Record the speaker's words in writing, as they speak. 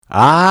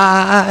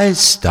I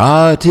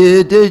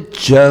started a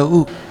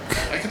joke.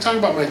 I can talk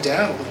about my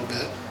dad a little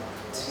bit.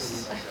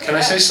 Can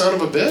I say son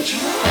of a bitch?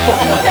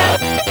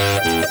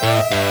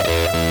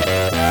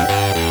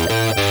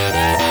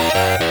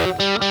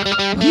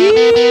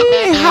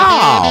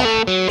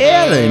 Yeehaw!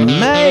 Ellen,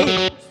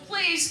 mate.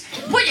 Please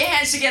put your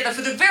hands together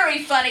for the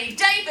very funny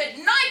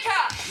David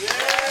Nyka.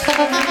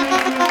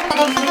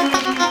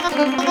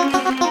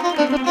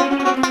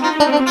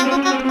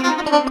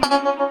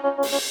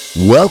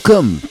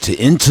 Welcome to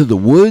Into the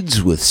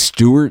Woods with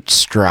Stuart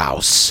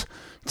Strauss.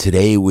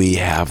 Today we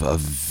have a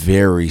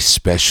very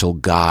special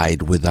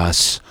guide with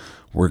us.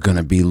 We're going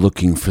to be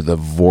looking for the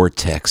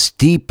vortex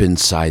deep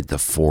inside the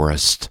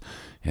forest.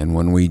 And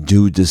when we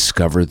do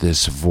discover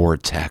this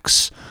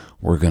vortex,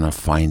 we're going to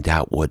find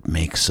out what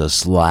makes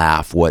us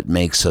laugh, what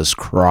makes us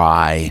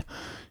cry,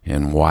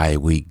 and why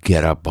we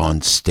get up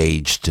on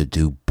stage to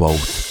do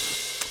both.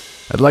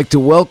 I'd like to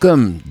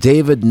welcome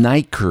David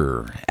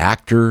Nyka,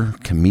 actor,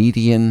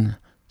 comedian,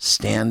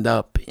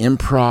 stand-up,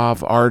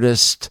 improv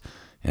artist,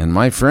 and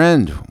my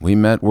friend. We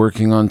met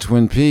working on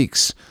Twin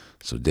Peaks,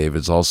 so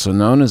David's also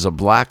known as a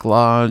Black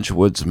Lodge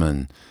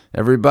woodsman.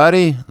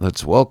 Everybody,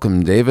 let's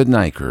welcome David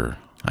Nyka.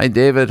 Hi,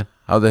 David.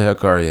 How the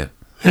heck are you?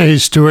 Hey,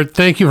 Stuart.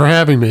 Thank you for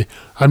having me.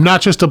 I'm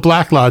not just a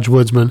Black Lodge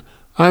woodsman.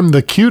 I'm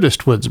the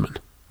cutest woodsman.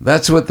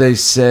 That's what they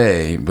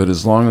say, but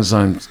as long as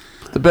I'm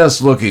the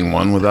best looking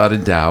one, without a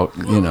doubt,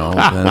 then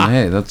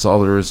hey, that's all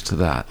there is to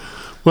that.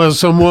 Well,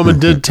 some woman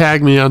did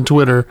tag me on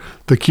Twitter,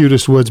 the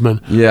cutest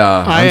woodsman.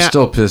 Yeah, I'm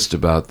still pissed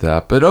about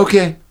that, but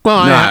okay. Well,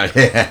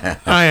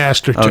 I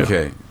asked her to.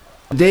 Okay.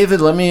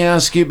 David, let me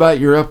ask you about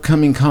your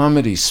upcoming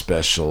comedy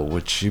special,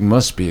 which you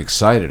must be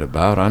excited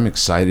about. I'm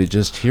excited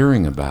just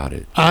hearing about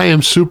it. I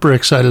am super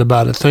excited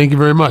about it. Thank you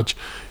very much.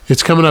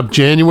 It's coming up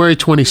January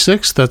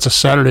 26th. That's a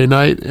Saturday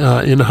night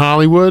in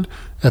Hollywood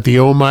at the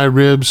Oh My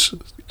Ribs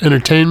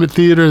Entertainment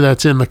Theater.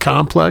 That's in the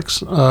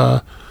Complex,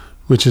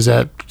 which is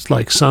at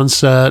like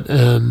Sunset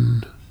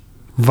and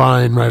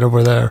Vine right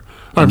over there.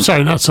 I'm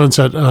sorry, not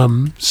Sunset,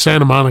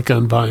 Santa Monica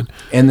and Vine.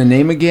 And the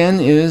name again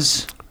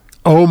is?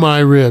 Oh My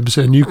Ribs,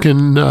 and you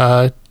can...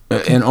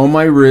 and Oh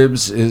My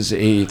Ribs is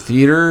a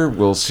theater.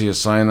 We'll see a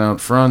sign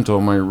out front. Oh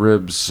My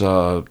Ribs,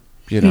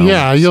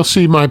 Yeah, you'll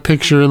see my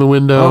picture in the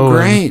window. Oh,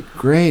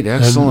 great,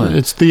 excellent.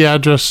 It's the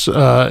address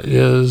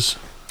is...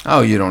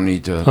 Oh, you don't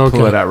need to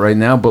pull it out right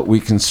now, but we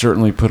can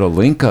certainly put a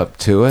link up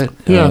to it.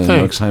 Yeah,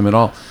 thanks. No time at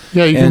all.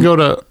 Yeah, you can go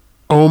to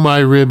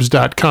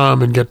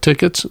ohmyribs.com and get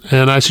tickets,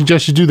 and I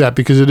suggest you do that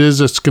because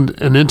it's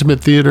an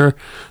intimate theater,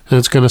 and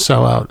it's going to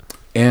sell out.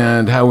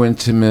 And how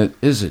intimate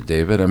is it,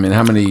 David? I mean,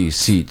 how many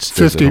seats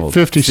does it hold?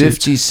 50 seats.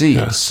 50 seats.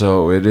 Yeah.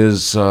 So it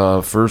is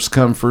first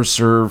come, first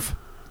serve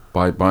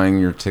by buying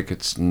your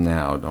tickets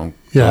now. Don't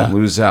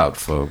lose out,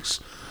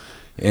 folks.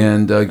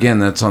 And again,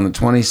 that's on the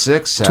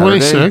 26th, Saturday.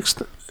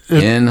 26th.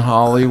 In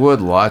Hollywood.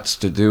 Lots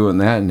to do in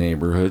that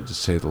neighborhood, to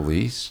say the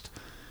least.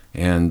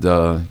 And,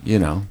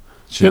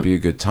 should be a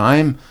good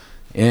time.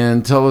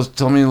 And tell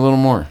me a little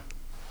more.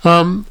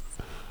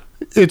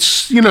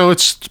 It's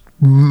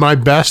my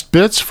best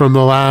bits from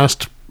the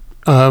last,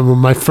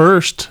 my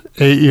first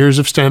 8 years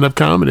of stand-up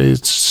comedy.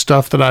 It's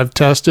stuff that I've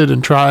tested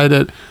and tried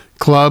at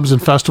clubs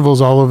and festivals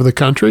all over the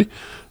country.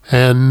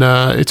 And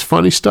it's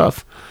funny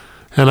stuff.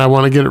 And I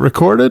want to get it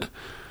recorded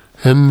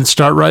and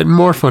start writing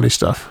more funny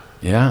stuff.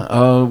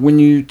 Yeah. When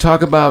you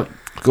talk about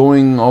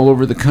going all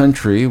over the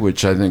country,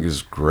 which I think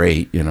is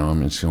great,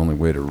 it's the only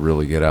way to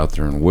really get out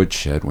there and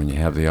woodshed when you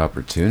have the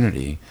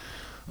opportunity.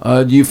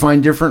 Do you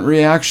find different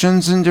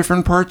reactions in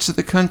different parts of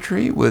the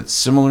country with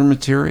similar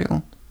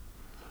material?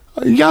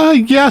 Yeah,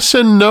 yes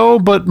and no,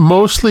 but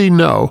mostly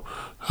no.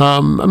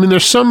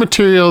 There's some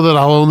material that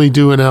I'll only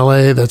do in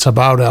LA that's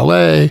about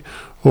LA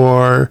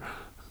or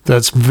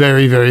that's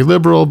very, very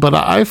liberal, but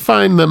I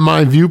find that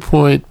my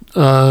viewpoint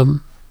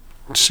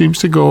seems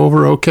to go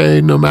over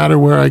okay no matter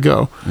where I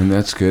go. And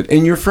that's good.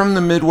 And you're from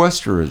the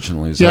Midwest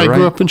originally, is that right? Yeah, I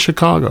grew up in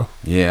Chicago.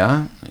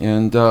 Yeah,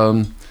 and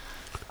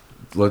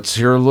let's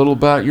hear a little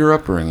about your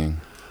upbringing.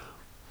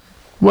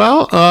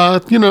 Well,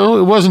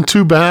 it wasn't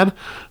too bad.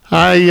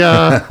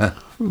 I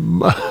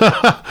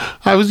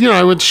went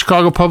to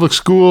Chicago Public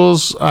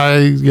Schools.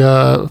 My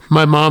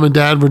mom and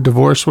dad were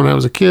divorced when I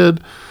was a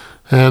kid,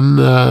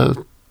 and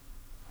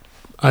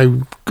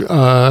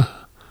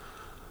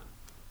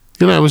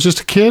I was just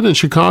a kid in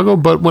Chicago,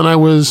 but when I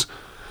was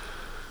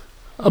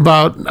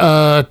about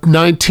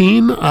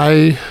 19,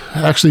 I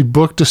actually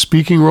booked a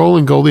speaking role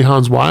in Goldie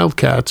Hawn's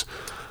Wildcats,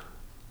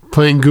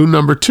 playing Goon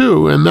Number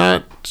 2, and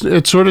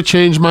it sort of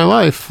changed my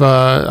life.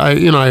 I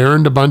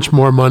earned a bunch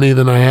more money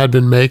than I had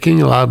been making,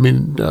 allowed me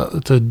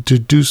to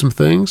do some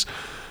things,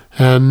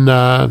 and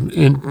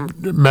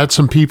met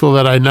some people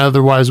that I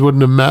otherwise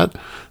wouldn't have met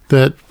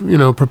that,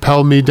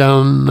 propelled me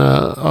down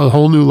a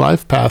whole new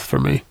life path for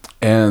me.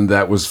 And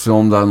that was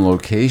filmed on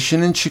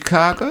location in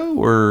Chicago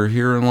or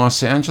here in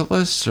Los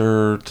Angeles?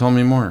 Or tell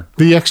me more.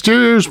 The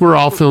exteriors were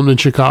all filmed in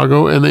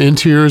Chicago, and the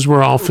interiors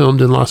were all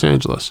filmed in Los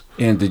Angeles.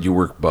 And did you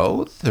work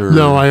both? Or?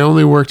 No, I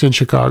only worked in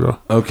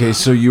Chicago. Okay,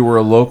 so you were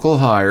a local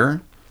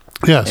hire.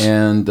 Yes.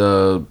 And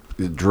the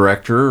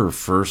director or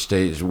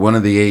one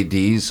of the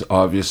ADs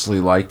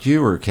obviously liked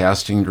you, or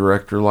casting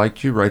director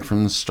liked you right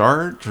from the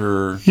start,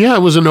 or Yeah,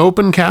 it was an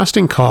open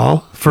casting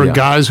call for Yeah.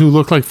 guys who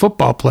look like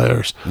football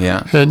players.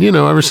 Yeah. And,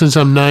 ever since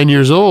I'm 9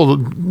 years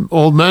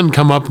old men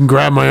come up and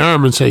grab my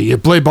arm and say, "You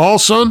play ball,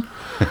 son?"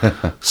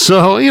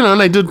 So,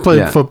 and I did play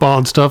Yeah. football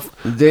and stuff.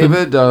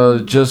 David,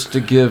 just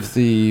to give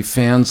the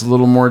fans a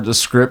little more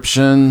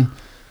description,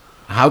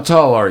 how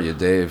tall are you,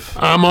 Dave?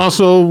 I'm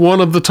also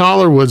one of the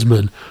taller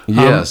woodsmen.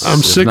 Yes, I'm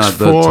if 6'4". not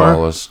the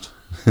tallest.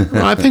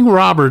 I think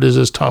Robert is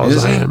as tall Is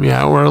as I he? am.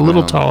 Yeah, we're a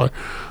little taller.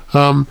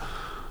 I'm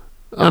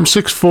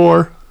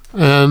 6'4",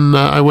 and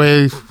I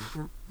weigh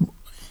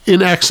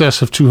in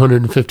excess of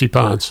 250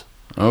 pounds.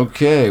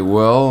 Okay,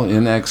 well,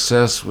 In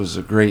Excess was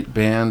a great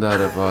band out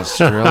of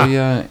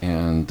Australia,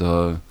 and,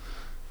 let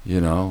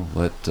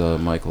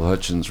Michael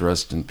Hutchins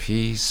rest in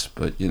peace.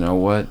 But you know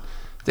what?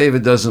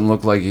 David doesn't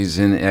look like he's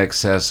in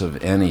excess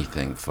of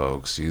anything,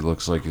 folks. He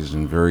looks like he's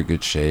in very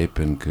good shape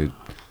and could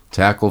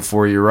tackle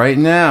for you right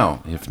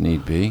now, if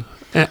need be.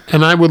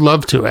 And I would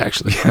love to,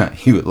 actually. Yeah,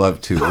 he would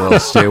love to. Well,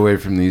 stay away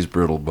from these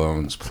brittle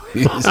bones,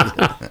 please.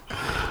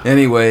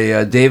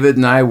 Anyway, David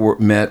and I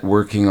met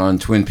working on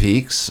Twin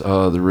Peaks,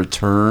 The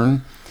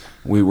Return.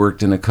 We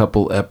worked in a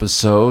couple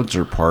episodes,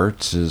 or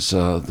parts, as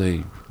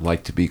they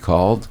like to be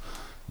called,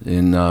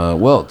 in,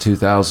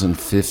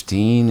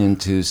 2015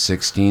 into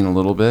 16 a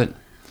little bit.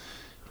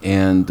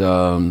 And,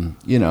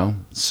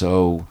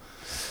 so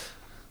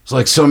it's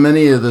like so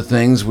many of the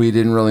things, we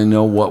didn't really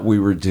know what we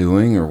were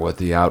doing or what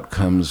the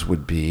outcome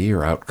would be.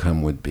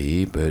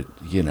 But,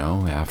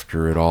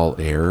 after it all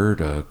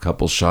aired, a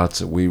couple shots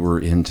that we were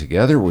in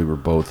together, we were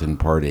both in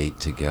part 8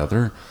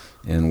 together,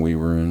 and we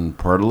were in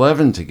part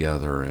 11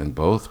 together, and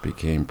both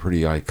became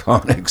pretty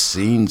iconic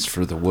scenes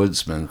for the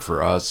Woodsman,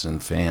 for us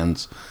and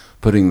fans,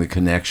 putting the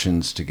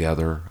connections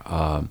together.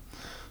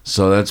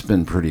 So that's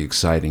been a pretty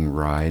exciting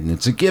ride, and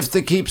it's a gift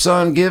that keeps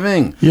on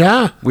giving.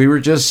 Yeah. We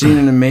were just seen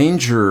in a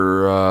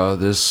manger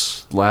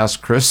this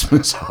last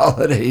Christmas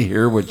holiday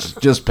here, which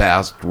just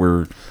passed.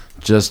 We're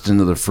just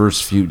into the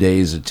first few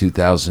days of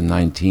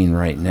 2019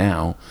 right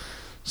now.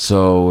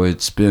 So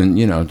it's been,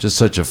 just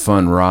such a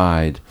fun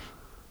ride.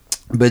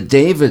 But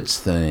David's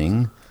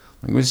thing,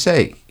 like we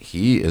say,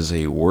 he is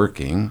a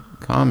working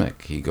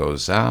comic. He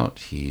goes out,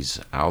 he's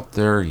out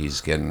there,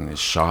 he's getting a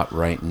shot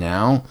right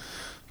now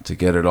to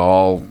get it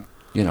all,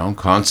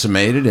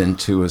 consummated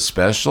into a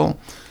special.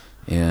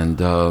 And,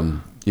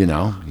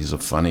 he's a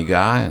funny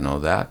guy. I know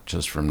that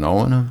just from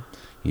knowing him.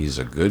 He's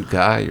a good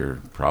guy. You're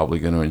probably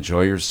going to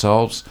enjoy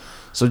yourselves.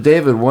 So,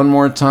 David, one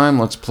more time,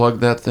 let's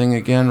plug that thing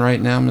again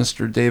right now,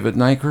 Mr. David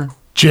Nyker.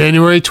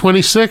 January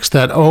 26th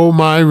at Oh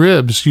My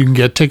Ribs. You can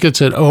get tickets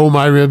at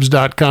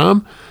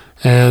ohmyribs.com.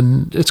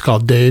 And it's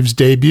called Dave's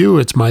Debut.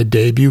 It's my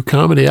debut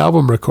comedy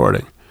album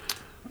recording.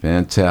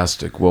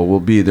 Fantastic. Well, we'll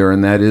be there,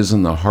 and that is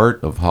in the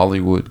heart of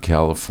Hollywood,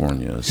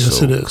 California. Yes,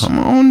 so it is. Come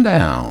on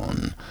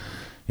down.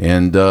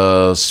 And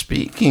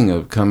speaking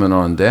of coming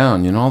on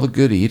down, all the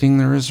good eating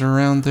there is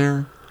around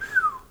there?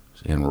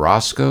 And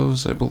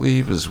Roscoe's, I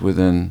believe, is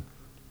within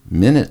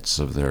minutes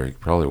of there. You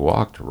could probably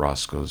walk to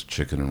Roscoe's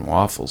Chicken and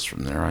Waffles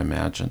from there, I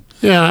imagine.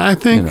 Yeah, I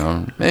think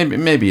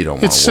Maybe you don't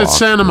want it's to walk. at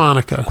Santa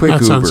Monica. Quick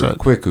not Uber. Sunset.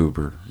 Quick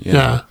Uber.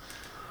 Yeah.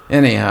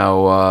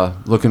 Anyhow,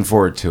 looking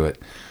forward to it.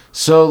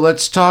 So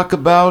let's talk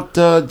about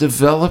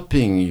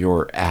developing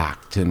your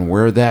act and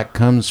where that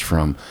comes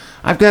from.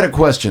 I've got a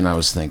question I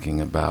was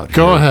thinking about.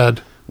 Go here.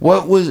 ahead.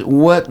 What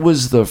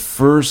was the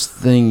first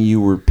thing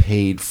you were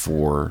paid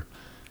for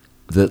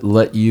that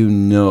let you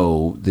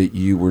know that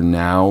you were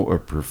now a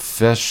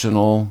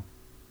professional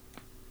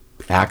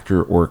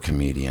actor or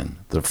comedian?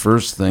 The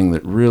first thing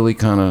that really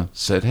kind of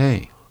said,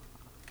 "Hey,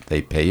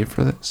 they pay you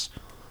for this."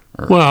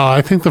 Well,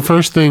 I think the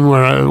first thing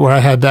where I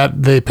had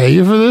that they pay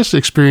you for this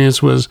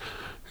experience was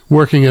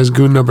working as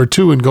goon number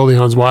 2 in Goldie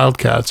Hawn's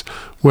Wildcats,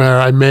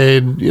 where I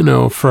made,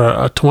 for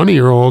a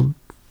 20-year-old,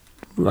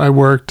 I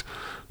worked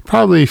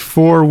probably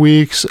 4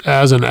 weeks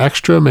as an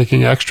extra,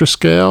 making extra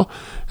scale.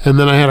 And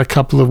then I had a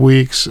couple of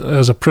weeks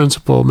as a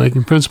principal,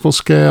 making principal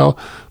scale,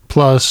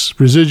 plus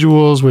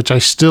residuals, which I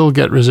still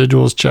get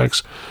residuals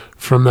checks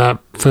from that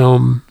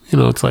film.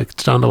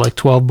 It's down to like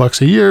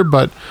 $12 a year,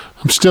 but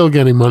I'm still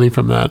getting money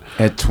from that.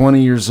 At 20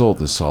 years old,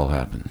 this all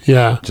happened.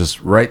 Yeah. Just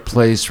right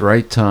place,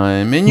 right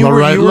time. And you were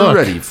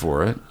ready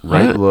for it.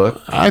 Right look.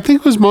 I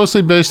think it was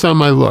mostly based on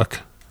my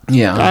look.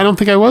 Yeah. I don't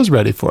think I was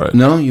ready for it.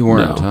 No, you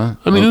weren't, huh?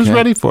 I mean, who's Okay.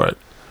 ready for it?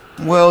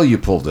 Well, you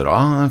pulled it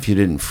off. You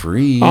didn't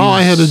freeze. All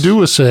I had to do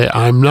was say,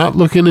 I'm not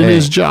looking in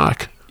his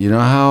jock. You know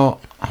how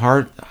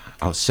hard...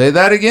 I'll say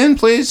that again,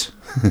 please.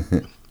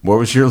 What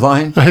was your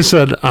line? I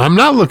said, I'm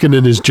not looking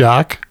in his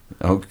jock.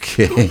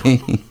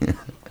 Okay.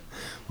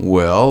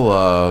 Well,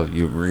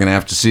 we're going to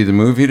have to see the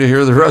movie to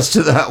hear the rest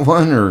of that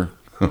one, or...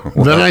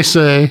 Then I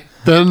say,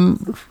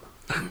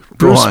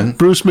 Go on.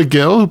 Bruce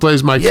McGill, who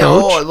plays my Yeah,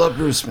 coach. I love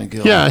Bruce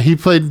McGill. Yeah, he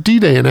played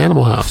D-Day in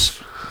Animal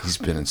House. He's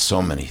been in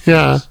so many things.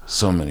 Yeah.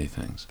 So many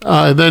things.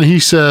 Then he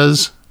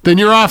says, then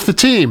you're off the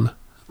team.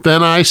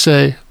 Then I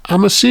say,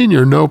 I'm a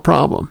senior, no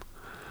problem.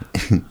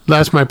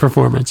 That's my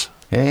performance.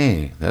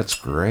 Hey, that's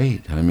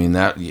great. I mean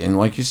that, and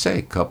like you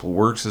say, couple of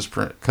weeks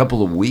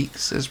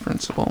as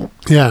principal.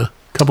 Yeah,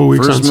 a couple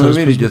weeks First on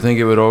movie, did you think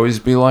it would always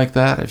be like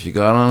that if you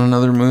got on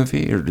another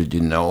movie, or did you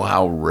know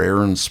how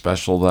rare and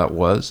special that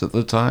was at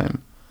the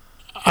time?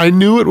 I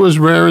knew it was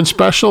rare and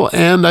special,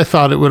 and I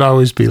thought it would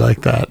always be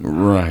like that.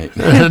 Right.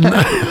 And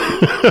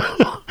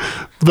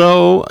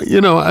though,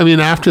 I mean,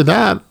 after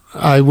that,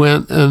 I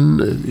went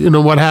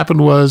and, what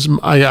happened was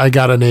I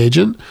got an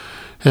agent,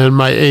 and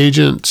my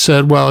agent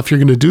said, well, if you're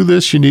going to do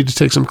this, you need to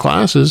take some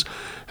classes.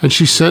 And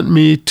she sent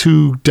me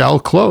to Del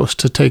Close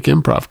to take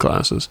improv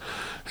classes.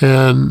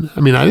 And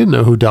I mean, I didn't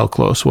know who Del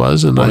Close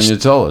was. And Why don't you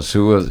tell us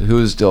who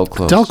is Del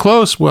Close? Del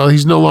Close, well,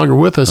 he's no longer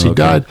with us. Okay. He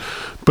died,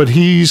 but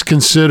he's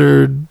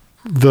considered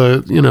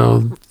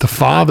the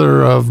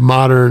father of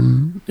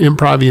modern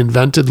improv. He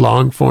invented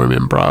long form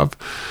improv,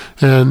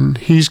 and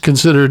he's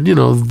considered,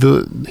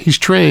 he's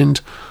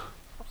trained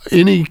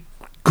any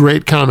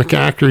great comic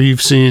actor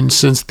you've seen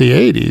since the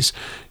 80s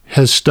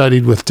has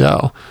studied with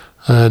Del.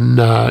 And,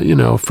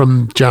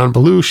 from John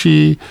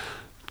Belushi,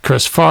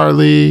 Chris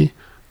Farley,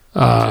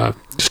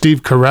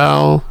 Steve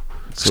Carell,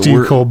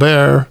 Steve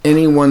Colbert.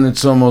 Anyone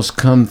that's almost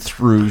come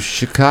through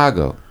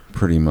Chicago,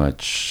 pretty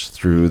much,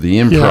 through the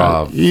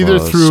improv. Yeah, either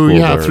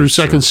through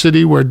Second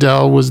City, where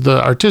Del was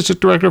the artistic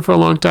director for a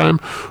long time,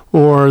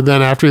 or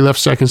then after he left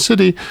Second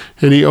City,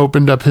 and he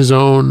opened up his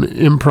own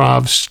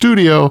improv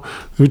studio,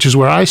 which is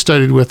where I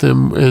studied with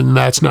him, and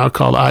that's now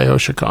called I.O.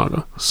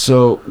 Chicago.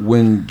 So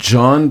when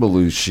John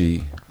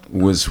Belushi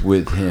was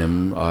with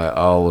him,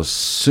 I'll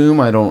assume,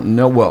 I don't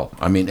know, well,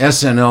 I mean,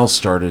 SNL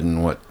started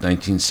in,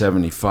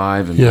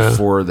 1975, and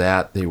before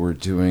that, they were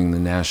doing the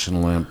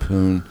National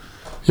Lampoon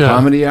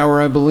Comedy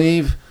Hour, I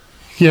believe.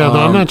 Yeah,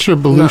 though I'm not sure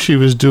Belushi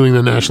was doing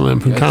the National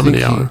Lampoon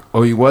Comedy Hour.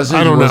 He wasn't?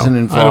 I don't know. He wasn't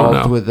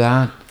involved with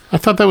that? I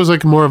thought that was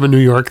like more of a New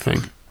York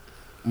thing.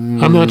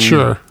 I'm not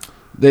sure.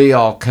 They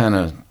all kind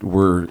of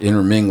were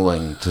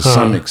intermingling to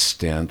some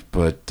extent,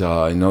 but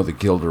I know that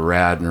Gilda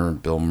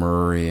Radner, Bill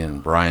Murray,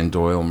 and Brian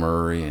Doyle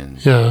Murray, and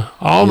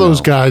all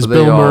those guys,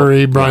 Bill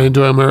Murray, Brian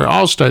Doyle Murray,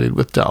 all studied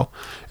with Del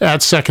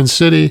at Second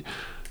City,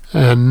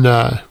 and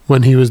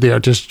when he was the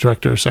artistic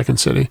director of Second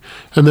City,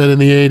 and then in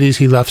the 80s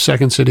he left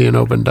Second City and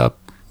opened up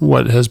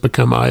what has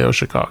become I.O.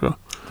 Chicago.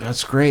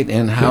 That's great.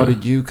 And how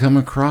did you come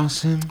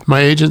across him? My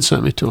agent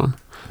sent me to him.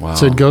 Wow.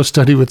 Said, go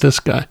study with this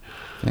guy.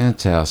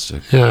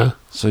 Fantastic. Yeah.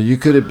 So you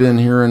could have been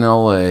here in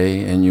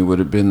L.A. and you would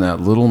have been that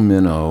little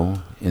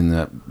minnow in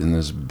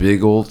this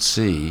big old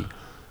sea,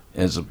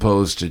 as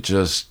opposed to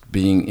just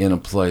being in a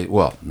place.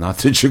 Well, not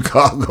that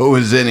Chicago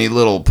is any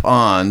little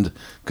pond,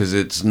 because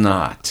it's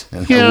not,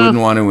 and I wouldn't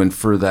want to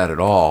infer that at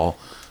all.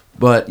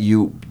 But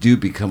you do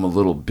become a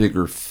little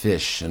bigger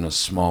fish in a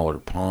smaller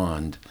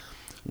pond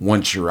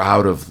once you're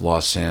out of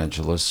Los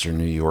Angeles or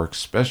New York,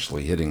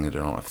 especially hitting it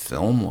on a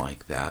film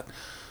like that.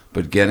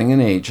 But getting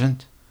an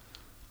agent,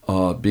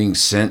 being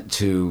sent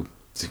to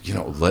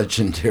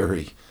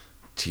legendary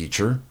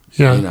teacher,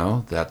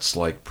 that's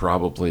like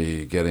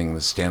probably getting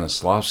the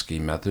Stanislavski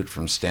method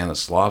from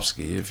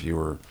Stanislavski if you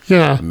were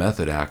a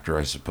method actor,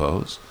 I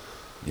suppose.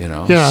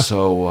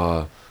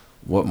 So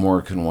what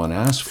more can one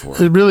ask for?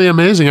 It's really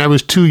amazing. I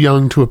was too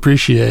young to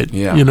appreciate,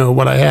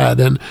 what I had.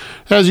 And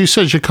as you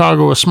said,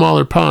 Chicago, a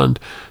smaller pond.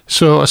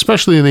 So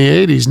especially in the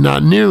 80s,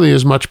 not nearly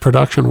as much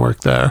production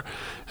work there.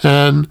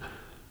 And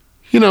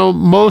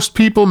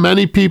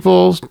many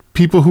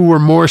people who were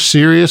more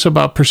serious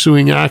about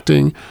pursuing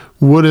acting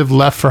would have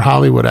left for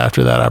Hollywood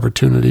after that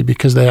opportunity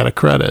because they had a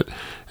credit.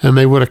 And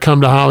they would have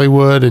come to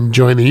Hollywood and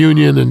joined the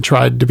union and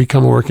tried to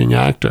become a working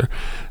actor.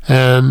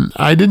 And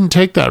I didn't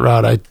take that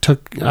route.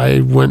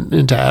 I went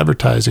into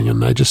advertising,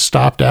 and I just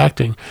stopped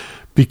acting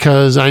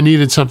because I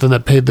needed something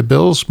that paid the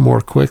bills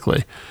more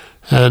quickly.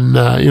 And,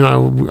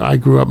 I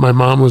grew up, my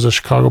mom was a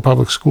Chicago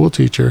public school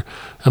teacher,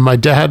 and my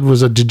dad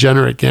was a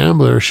degenerate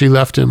gambler. She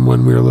left him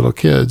when we were little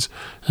kids,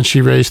 and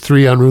she raised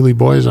 3 unruly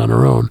boys on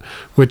her own,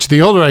 which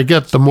the older I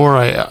get, the more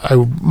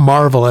I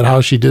marvel at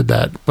how she did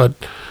that. But,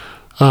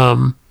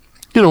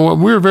 we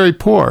were very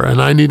poor,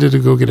 and I needed to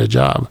go get a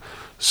job.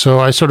 So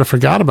I sort of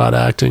forgot about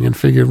acting and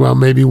figured, well,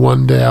 maybe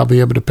one day I'll be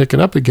able to pick it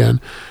up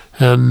again.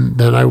 And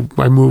then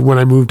when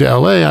I moved to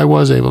L.A., I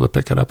was able to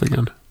pick it up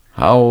again.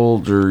 How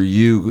old are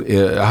you?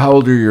 How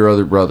old are your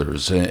other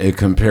brothers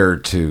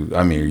compared to?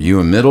 I mean, are you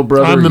a middle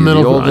brother? I'm the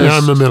middle.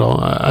 I'm the middle.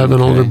 I have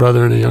an older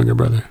brother and a younger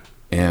brother.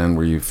 And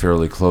were you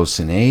fairly close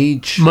in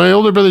age? My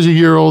older brother's a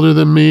year older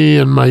than me,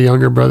 and my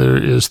younger brother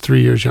is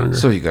 3 years younger.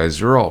 So you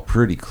guys are all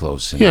pretty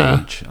close in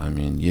age. I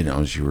mean,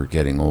 as you were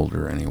getting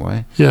older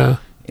anyway. Yeah.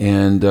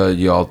 And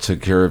you all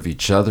took care of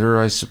each other,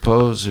 I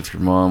suppose, if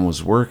your mom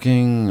was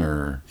working,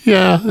 or.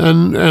 Yeah,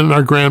 and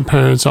our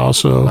grandparents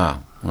also.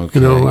 Wow.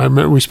 Okay. I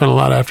remember we spent a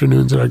lot of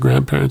afternoons at our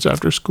grandparents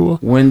after school.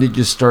 When did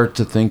you start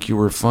to think you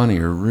were funny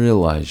or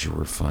realize you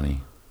were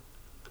funny?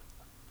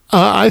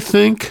 I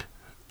think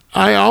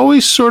I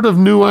always sort of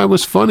knew I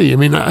was funny. I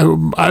mean,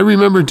 I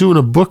remember doing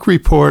a book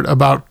report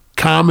about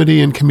comedy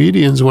and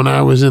comedians when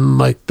I was in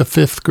like the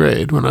 5th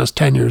grade, when I was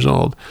 10 years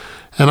old.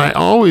 And I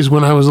always,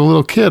 when I was a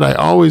little kid, I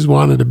always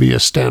wanted to be a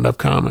stand-up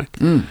comic.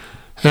 And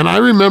I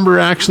remember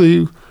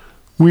actually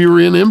we were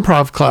in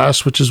improv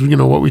class, which is,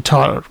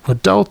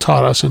 what Del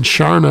taught us, and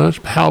Sharna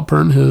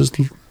Halpern,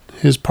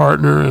 his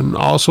partner and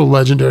also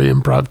legendary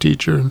improv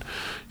teacher, and,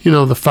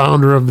 the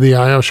founder of the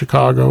I.O.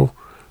 Chicago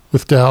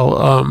with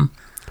Del.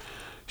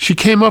 She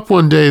came up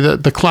one day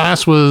that the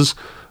class was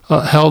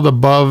held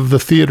above the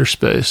theater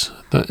space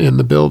in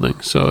the building.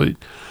 So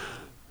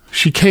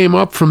she came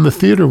up from the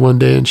theater one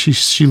day and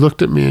she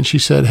looked at me and she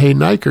said, "Hey,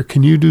 Niker,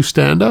 can you do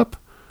stand-up?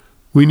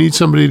 We need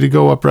somebody to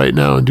go up right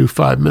now and do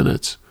 5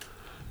 minutes."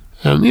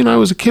 And, I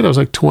was a kid. I was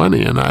like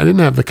 20, and I didn't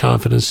have the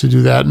confidence to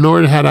do that,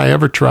 nor had I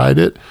ever tried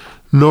it,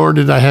 nor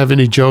did I have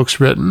any jokes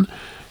written.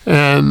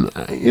 And,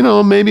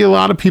 maybe a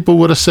lot of people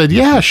would have said,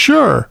 "Yeah,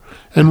 sure,"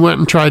 and went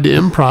and tried to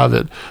improv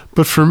it.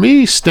 But for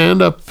me,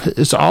 stand-up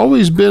has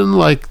always been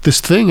like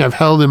this thing I've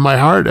held in my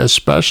heart as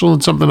special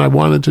and something I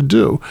wanted to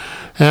do.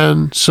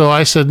 And so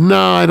I said,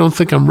 "No, I don't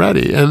think I'm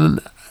ready."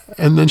 And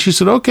then she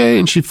said, "Okay,"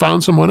 and she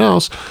found someone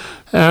else.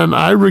 And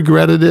I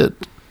regretted it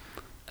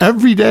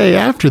every day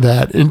after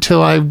that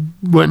until I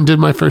went and did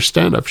my first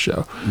stand-up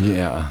show.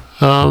 Yeah.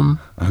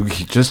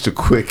 Okay, just a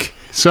quick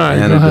Sorry,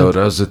 anecdote.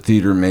 I was a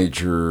theater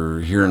major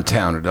here in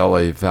town at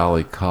LA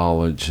Valley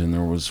College, and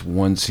there was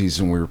one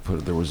season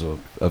there was a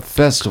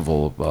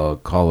festival, a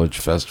college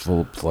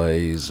festival of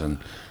plays, or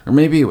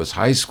maybe it was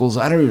high schools.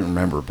 I don't even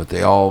remember, but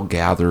they all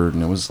gathered,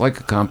 and it was like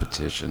a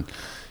competition.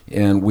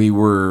 And we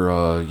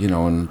were,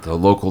 in the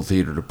local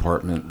theater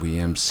department, we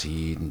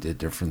emceed and did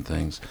different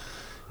things.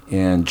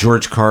 And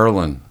George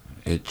Carlin,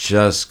 it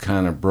just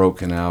kind of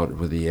broken out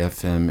with the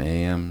FM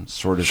AM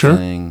sort of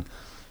thing.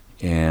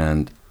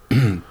 And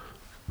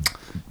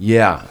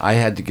yeah, I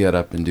had to get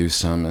up and do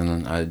some.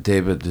 And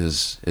David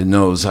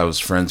knows I was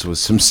friends with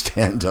some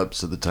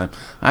stand-ups at the time.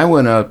 I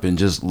went up and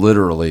just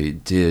literally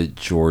did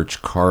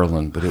George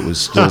Carlin, but it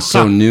was still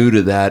so new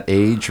to that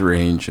age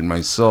range and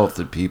myself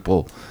that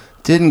people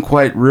didn't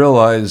quite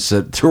realize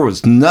that there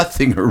was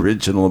nothing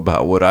original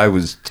about what I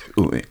was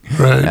doing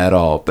at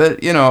all. But,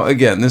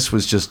 again, this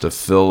was just to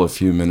fill a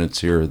few minutes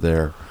here or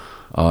there.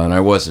 And I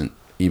wasn't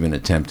even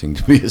attempting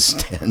to be a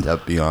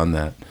stand-up beyond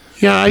that.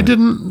 Yeah,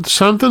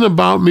 something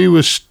about me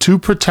was too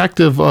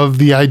protective of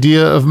the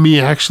idea of me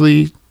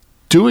actually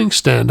doing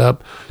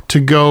stand-up to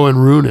go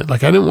and ruin it.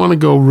 Like, I didn't want to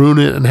go ruin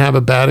it and have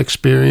a bad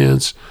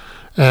experience.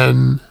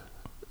 And,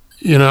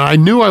 I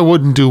knew I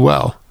wouldn't do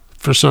well.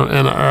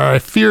 I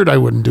feared I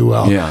wouldn't do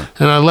well. Yeah.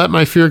 And I let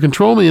my fear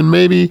control me, and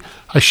maybe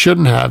I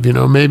shouldn't have.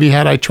 Maybe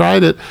had I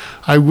tried it,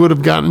 I would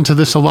have gotten into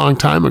this a long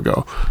time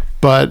ago.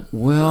 But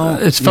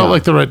it felt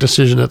like the right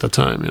decision at the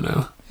time,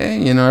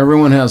 Hey,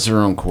 everyone has their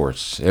own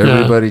course.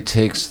 Everybody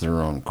takes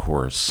their own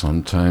course.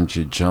 Sometimes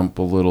you jump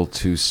a little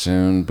too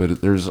soon,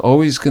 but there's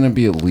always going to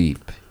be a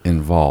leap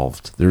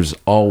involved. There's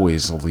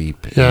always a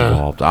leap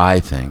involved, I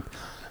think.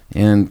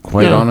 And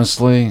quite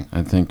honestly,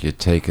 I think you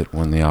take it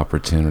when the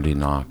opportunity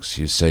knocks.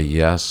 You say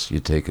yes,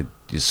 you take it,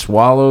 you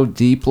swallow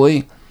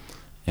deeply,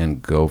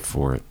 and go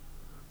for it.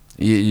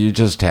 You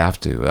just have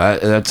to.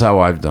 That's how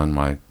I've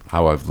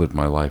lived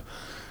my life.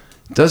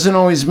 Doesn't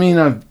always mean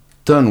I've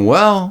done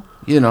well.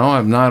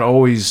 I'm not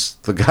always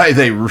the guy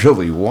they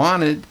really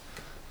wanted.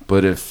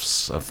 But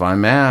if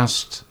I'm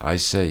asked, I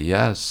say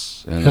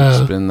yes, and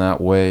it's been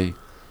that way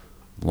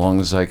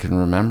long as I can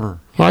remember.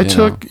 Well, I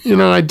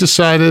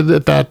decided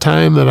at that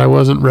time that I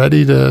wasn't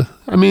ready to.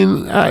 I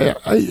mean,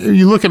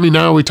 you look at me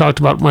now. We talked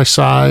about my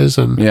size,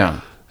 and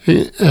as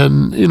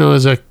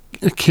a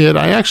kid,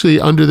 I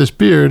actually, under this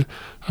beard,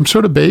 I'm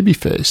sort of baby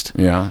faced.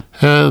 Yeah,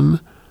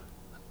 and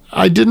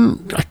I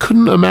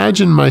couldn't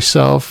imagine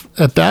myself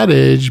at that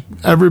age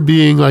ever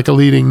being like a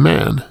leading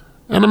man.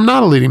 And I'm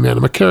not a leading man.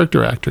 I'm a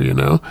character actor,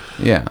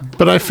 Yeah.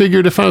 But I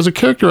figured if I was a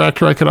character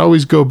actor, I could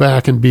always go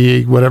back and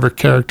be whatever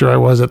character I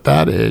was at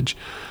that age.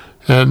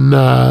 And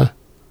I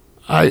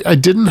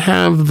didn't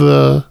have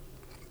the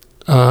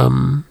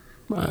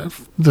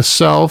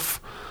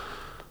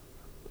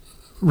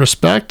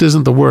self-respect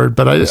isn't the word,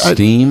 but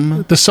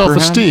esteem. The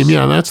self-esteem,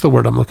 yeah, that's the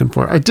word I'm looking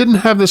for. I didn't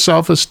have the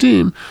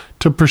self-esteem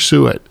to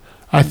pursue it.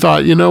 I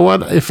thought, you know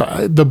what?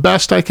 The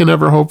best I can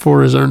ever hope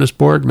for is Ernest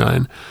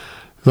Borgnine.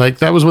 Like,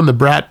 that was when the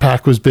Brat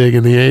Pack was big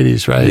in the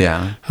 80s, right?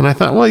 Yeah. And I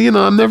thought, well,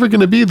 I'm never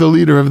going to be the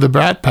leader of the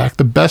Brat Pack.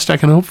 The best I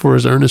can hope for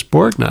is Ernest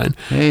Borgnine.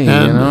 Hey,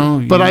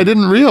 but I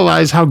didn't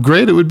realize how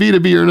great it would be to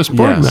be Ernest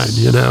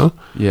Borgnine,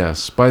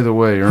 Yes. By the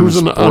way, Ernest who's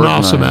an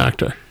awesome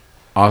actor.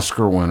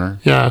 Oscar winner.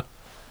 Yeah.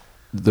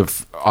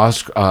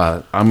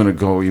 I'm going to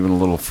go even a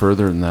little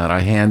further than that. I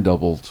hand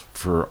doubled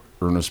for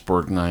Ernest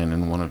Borgnine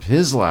in one of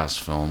his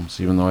last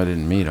films, even though I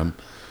didn't meet him,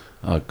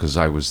 because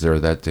I was there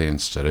that day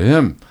instead of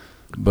him.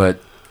 But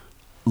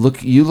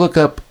you look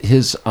up on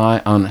his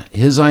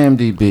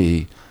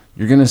IMDb,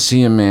 you're going to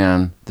see a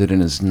man that in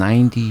his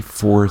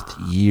 94th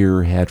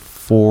year had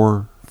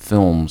 4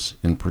 films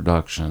in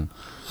production.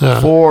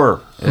 Yeah.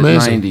 4 at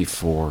Amazing.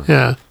 94.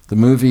 Yeah. The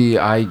movie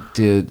I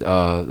did,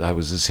 I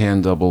was his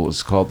hand double,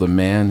 was called The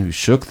Man Who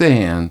Shook the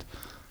Hand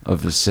of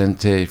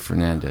Vicente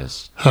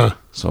Fernandez. Huh.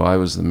 So I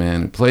was the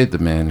man who played the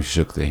man who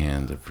shook the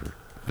hand of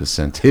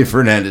Vicente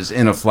Fernandez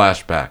in a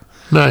flashback.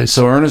 Nice.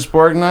 So Ernest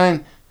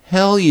Borgnine,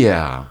 hell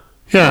yeah.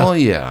 Yeah. Hell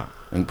yeah.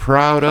 And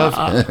proud of.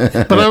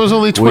 But I was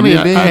only 20.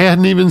 Wouldn't you be? I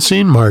hadn't even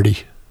seen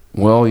Marty.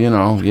 Well,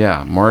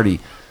 yeah, Marty.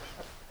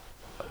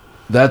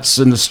 That's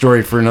in the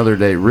story for another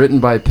day. Written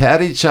by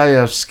Paddy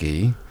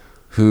Chayefsky,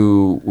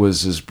 who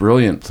was this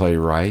brilliant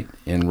playwright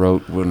and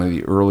wrote one of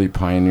the early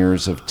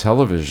pioneers of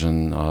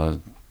television,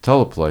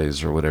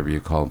 teleplays or whatever you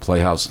call them,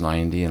 Playhouse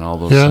 90 and all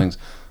those things.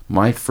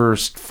 My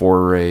first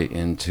foray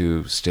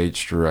into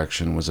stage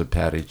direction was a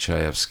Paddy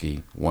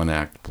Chayefsky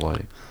one-act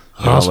play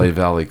at Awesome. LA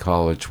Valley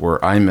College,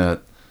 where I met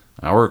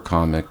our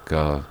comic.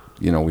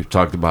 We've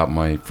talked about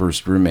my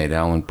first roommate,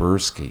 Alan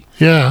Bursky,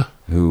 Yeah.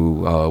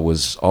 who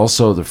was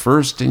also the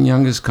first and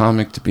youngest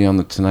comic to be on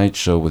The Tonight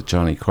Show with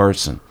Johnny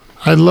Carson.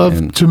 I'd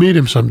love to meet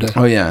him someday.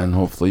 Oh, yeah, and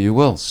hopefully you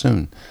will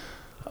soon.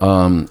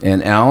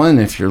 And Alan,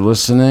 if you're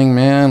listening,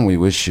 man, we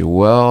wish you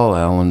well.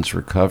 Alan's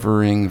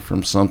recovering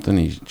from something.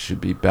 He should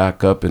be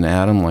back up in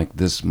Adam like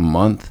this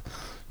month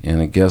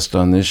and a guest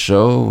on this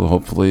show,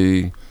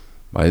 hopefully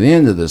by the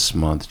end of this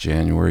month,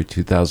 January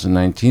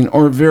 2019,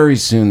 or very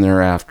soon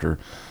thereafter.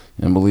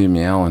 And believe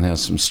me, Alan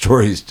has some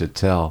stories to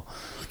tell.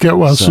 Get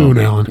well soon,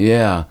 Alan.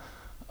 Yeah.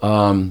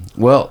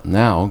 Well,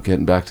 now,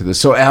 getting back to this.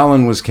 So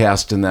Alan was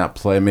cast in that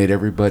play, made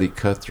everybody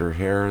cut their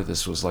hair.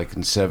 This was like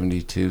in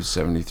 72,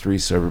 73,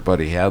 so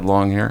everybody had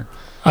long hair.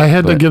 I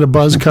had to get a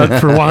buzz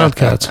cut for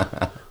Wildcats.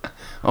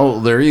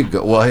 Oh, there you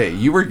go. Well, hey,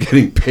 you were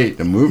getting paid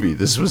in a movie.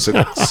 This was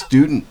a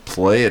student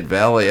play at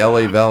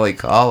LA Valley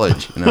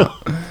College,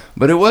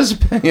 But it was,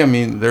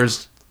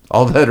 there's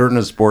all that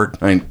Ernest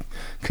Borgnine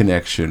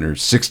connection or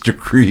 6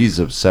 degrees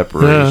of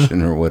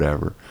separation or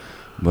whatever.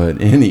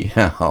 But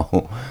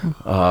anyhow,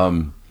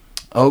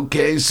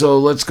 okay, so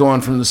let's go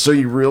on from this. So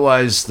you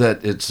realize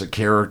that it's a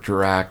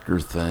character actor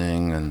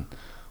thing and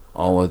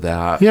all of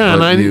that. Yeah,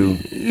 but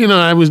and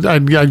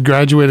I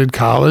graduated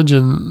college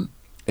and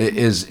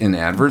is in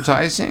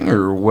advertising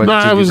or what? No,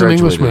 I was an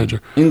English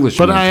major.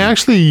 But I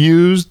actually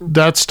used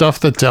that stuff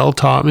that Del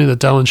taught me, that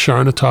Del and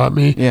Sharna taught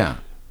me. Yeah.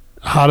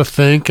 How to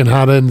think and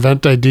how to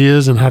invent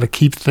ideas and how to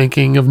keep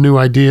thinking of new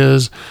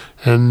ideas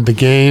and the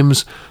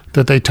games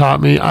that they taught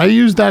me. I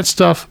used that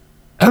stuff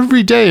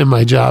every day in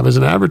my job as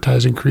an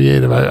advertising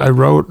creative. I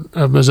wrote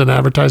as an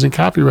advertising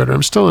copywriter.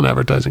 I'm still an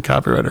advertising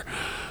copywriter.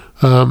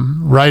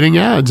 Writing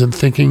ads and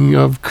thinking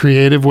of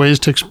creative ways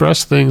to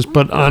express things,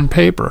 but on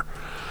paper.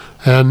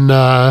 And,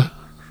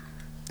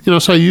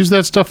 so I use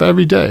that stuff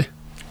every day.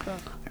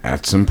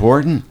 That's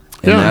important.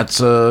 And Yeah. that's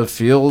a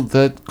field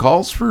that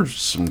calls for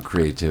some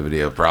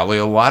creativity, probably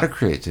a lot of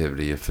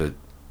creativity.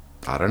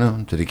 I don't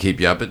know, did it keep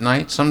you up at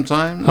night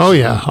sometimes? Oh,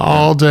 yeah,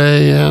 all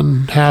day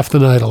and half the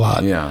night a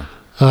lot. Yeah.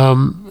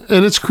 And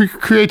it's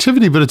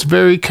creativity, but it's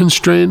very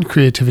constrained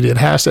creativity. It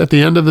has to, at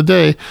the end of the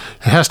day, it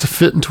has to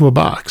fit into a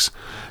box,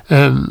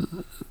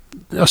 and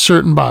a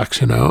certain box,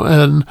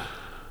 and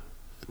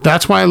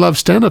that's why I love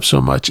stand-up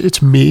so much.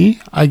 It's me.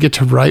 I get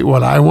to write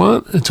what I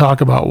want and talk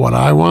about what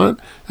I want,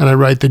 and I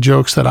write the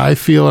jokes that I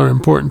feel are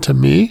important to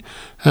me.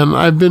 And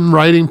I've been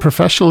writing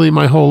professionally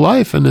my whole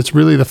life, and it's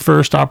really the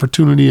first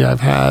opportunity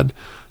I've had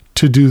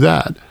to do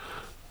that.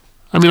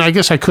 I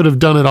guess I could have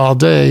done it all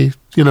day,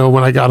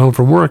 when I got home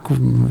from work,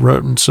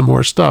 written some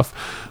more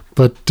stuff,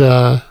 but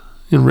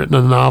written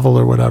a novel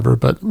or whatever.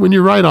 But when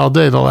you write all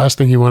day, the last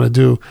thing you want to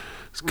do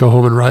is go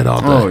home and write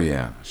all day. Oh,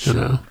 yeah.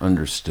 Sure.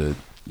 Understood.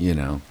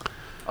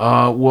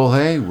 Well,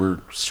 hey, we're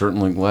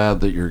certainly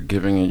glad that you're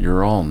giving it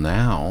your all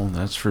now.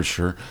 That's for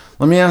sure.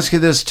 Let me ask you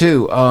this,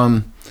 too.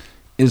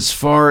 As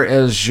far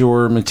as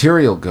your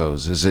material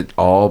goes, is it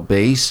all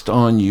based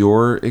on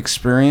your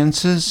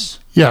experiences?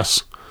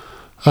 Yes.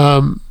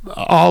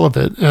 All of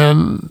it.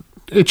 And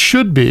it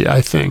should be, I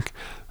think.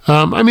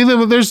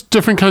 There's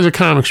different kinds of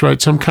comics,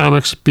 right? Some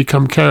comics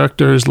become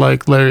characters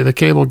like Larry the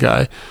Cable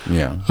Guy.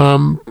 Yeah.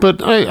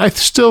 But I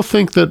still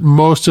think that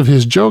most of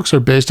his jokes are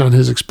based on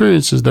his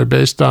experiences. They're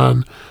based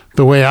on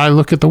the way I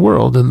look at the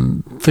world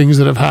and things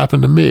that have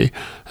happened to me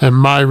and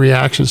my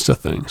reactions to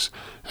things.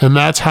 And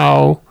that's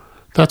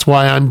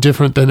why I'm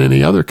different than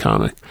any other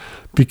comic,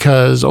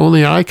 because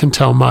only I can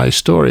tell my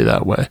story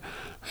that way.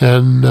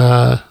 And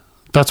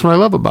that's what I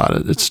love about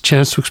it. It's a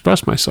chance to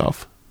express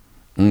myself.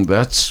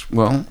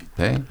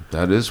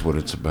 That is what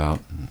it's about.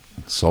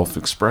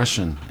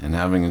 Self-expression and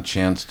having a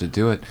chance to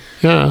do it.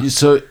 Yeah.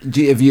 So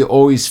have you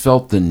always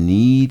felt the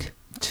need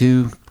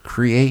to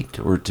create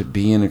or to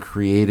be in a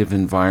creative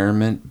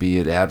environment, be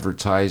it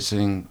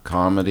advertising,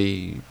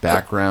 comedy,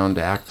 background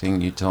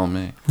acting, you tell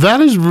me? That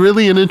is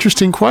really an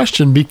interesting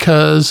question,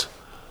 because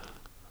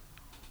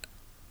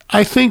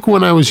I think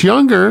when I was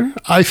younger,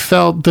 I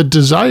felt the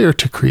desire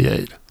to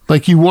create.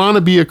 Like, you want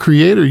to be a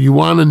creator. You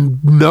want to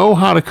know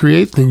how to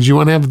create things. You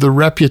want to have the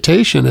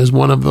reputation as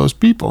one of those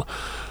people.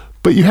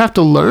 But you have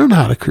to learn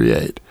how to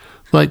create.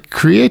 Like,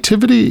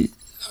 creativity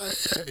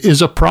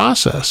is a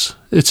process.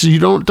 It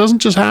doesn't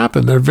just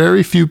happen. There are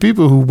very few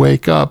people who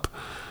wake up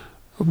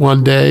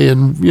one day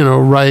and,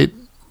 write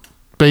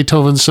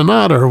Beethoven's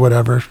sonata or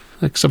whatever.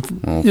 Except,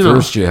 Well, you know,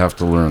 first you have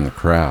to learn the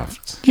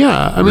craft.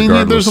 yeah, I mean,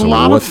 regardless there's a of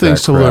lot what of things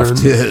that to learn,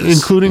 craft is.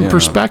 including Yeah.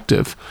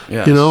 perspective.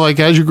 Yes. You know, like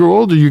as you grow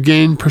older, you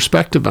gain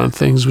perspective on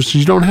things which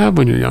you don't have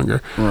when you're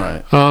younger.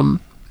 Right.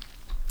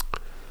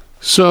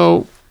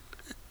 So,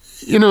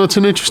 you know, it's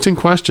an interesting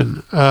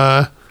question.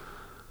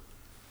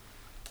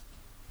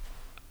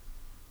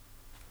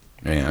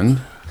 And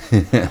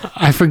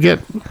I forget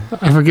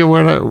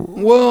what I.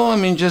 well, I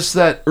mean, just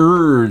that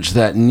urge,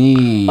 that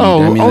need.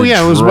 Oh, I mean, oh the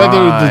yeah, it was whether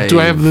do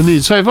I have drive. the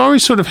need. So I've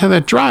always sort of had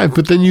that drive,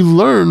 but then you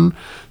learn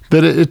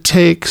that it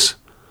takes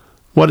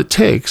what it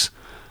takes,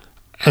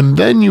 and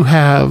then you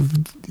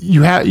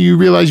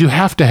realize you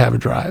have to have a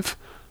drive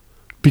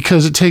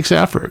because it takes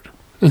effort.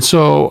 And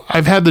so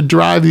I've had the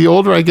drive. The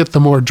older I get, the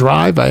more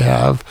drive I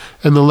have,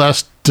 and the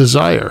less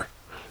desire,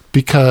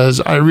 because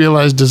I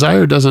realize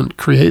desire doesn't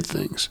create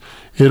things.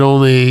 It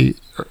only,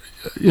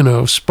 you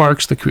know,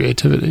 sparks the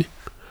creativity.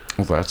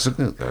 Well, that's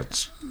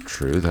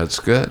true. That's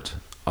good.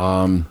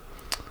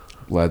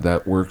 Glad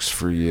that works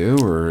for you,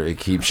 or it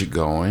keeps you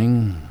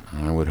going.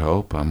 I would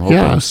hope. I'm hoping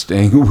Yeah. I'm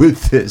staying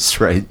with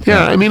this right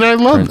now. Yeah, I mean, I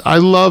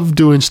love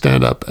doing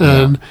stand up,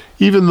 and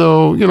even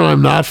though, you know,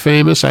 I'm not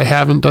famous, I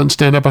haven't done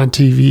stand up on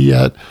TV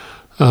yet.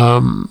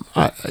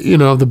 You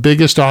know, the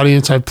biggest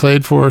audience I've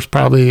played for is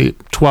probably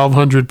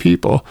 1,200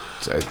 people.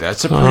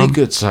 That's a pretty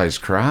good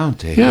sized crowd,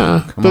 Dave.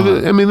 Yeah, Come but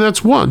on. I mean,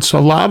 that's once. A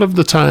lot of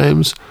the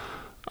times,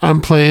 I'm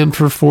playing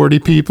for 40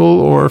 people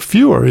or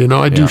fewer. You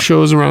know, I do Yeah.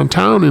 shows around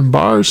town in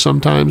bars.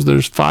 Sometimes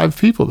there's 5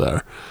 people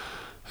there,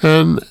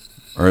 and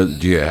Or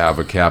do you have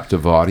a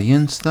captive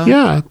audience, though?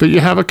 yeah, but you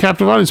have a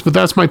captive audience. But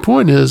that's my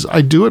point: is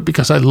I do it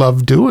because I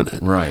love doing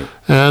it. Right.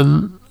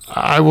 And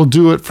I will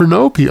do it for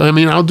no people. I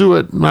mean, I'll do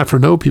it not for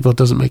no people. It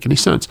doesn't make any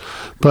sense.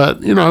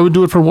 But, you know, I would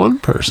do it for one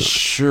person.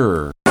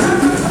 Sure.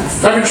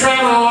 I've been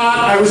traveling a lot.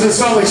 I was in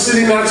Salt Lake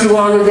City not too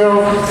long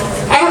ago.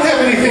 I don't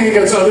have anything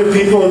against other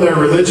people and their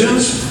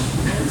religions.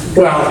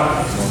 Well,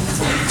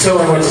 until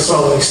I went to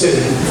Salt Lake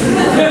City.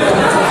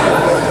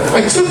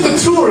 I took the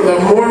tour of the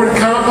Mormon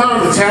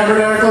compound, the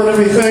tabernacle and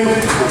everything.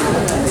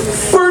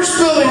 First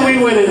building we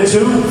went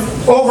into,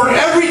 over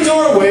every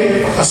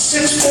doorway, a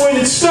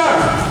 6-pointed star.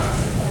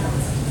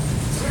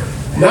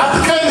 Not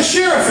the kind the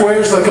sheriff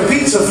wears, like a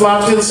pizza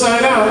flopped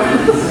inside out.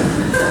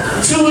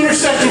 2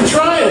 intersecting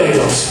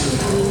triangles.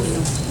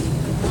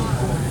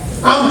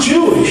 I'm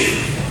Jewish.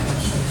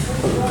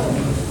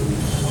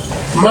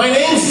 My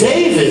name's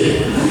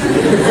David.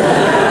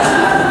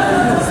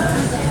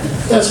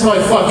 That's my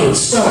fucking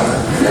star.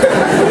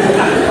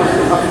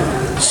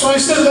 So I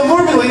said to the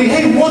Mormon lady,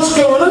 hey, what's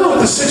going on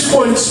with the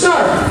 6-pointed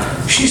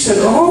star? She said,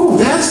 oh,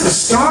 that's the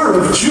Star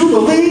of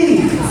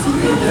Jubilee.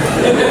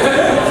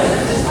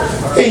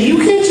 Hey, you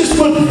can't just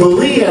put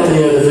 "believe" on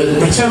the end of it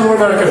and pretend we're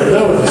not going to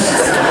notice.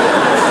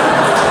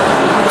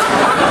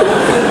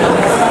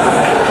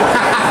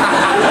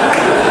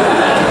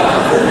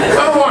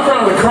 I walk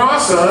around with the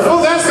cross on.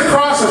 Oh, that's the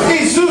cross of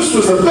Jesus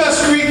was the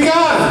best Greek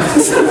god.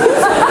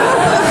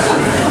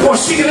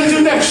 What's she going to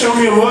do next? Show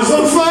me a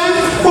Muslim flag?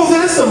 Oh,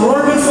 that's the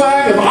Mormon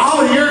flag of all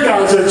of your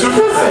gods are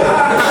terrific.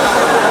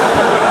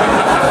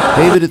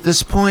 David, at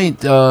this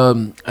point,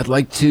 I'd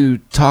like to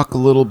talk a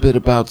little bit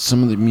about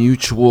some of the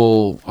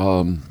mutual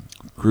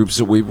groups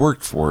that we've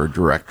worked for,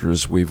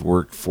 directors we've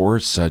worked for,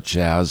 such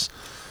as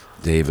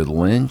David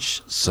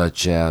Lynch,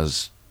 such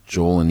as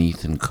Joel and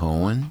Ethan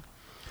Coen,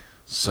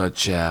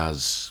 such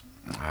as,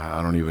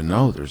 I don't even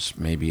know, there's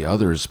maybe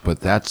others,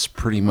 but that's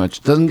pretty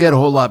much, doesn't get a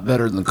whole lot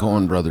better than the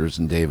Coen brothers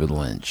and David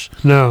Lynch.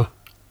 No.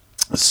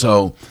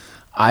 So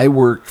I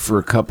worked for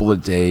a couple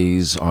of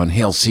days on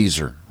Hail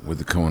Caesar with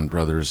the Coen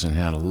brothers and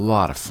had a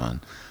lot of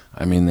fun.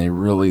 I mean, they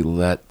really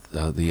let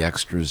the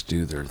extras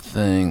do their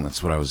thing.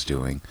 That's what I was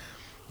doing.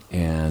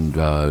 And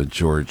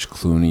George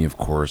Clooney, of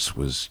course,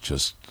 was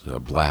just a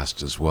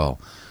blast as well.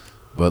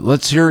 But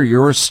let's hear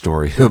your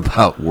story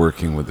about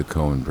working with the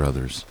Coen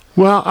brothers.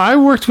 Well, I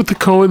worked with the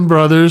Coen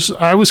brothers.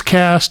 I was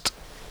cast.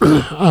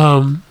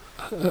 I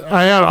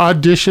had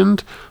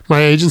auditioned.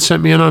 My agent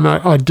sent me in on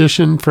an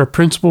audition for a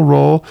principal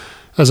role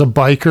as a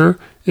biker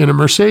in a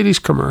Mercedes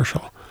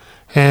commercial.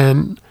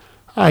 And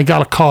I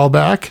got a call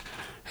back.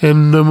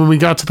 And then when we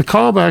got to the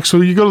callback, so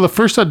you go to the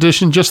first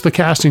audition, just the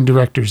casting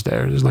director's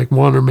there. There's like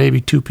 1 or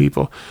maybe 2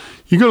 people.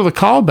 You go to the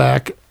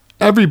callback,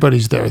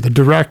 everybody's there. The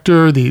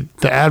director, the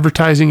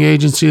advertising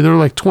agency, there were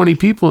like 20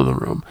 people in the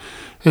room.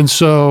 And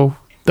so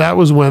that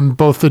was when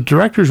both the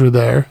directors were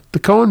there. The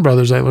Coen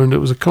brothers, I learned it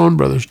was a Coen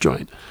brothers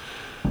joint.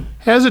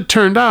 As it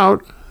turned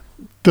out,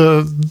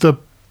 the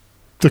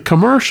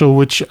commercial,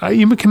 which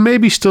you can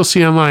maybe still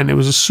see online, it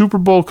was a Super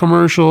Bowl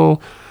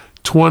commercial,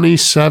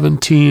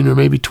 2017 or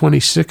maybe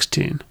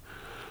 2016.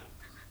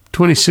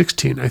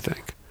 2016, I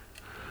think.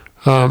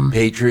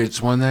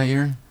 Patriots won that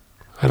year?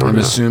 I don't I'm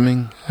know.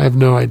 assuming. I have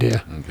no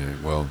idea. Okay,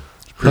 well,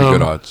 it's pretty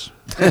good odds.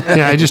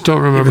 Yeah, I just don't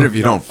remember. Even if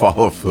you don't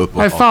follow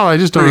football. I follow, I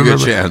just don't pretty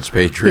remember. good chance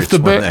Patriots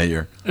won that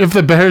year. If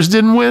the Bears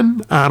didn't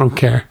win, I don't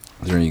care.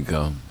 There you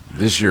go.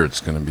 This year it's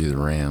going to be the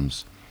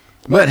Rams.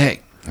 But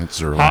hey,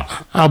 It's early.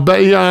 I'll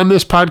bet you on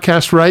this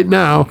podcast right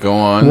now. Go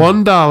on.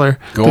 $1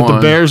 Go that the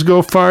on. Bears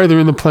go farther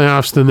in the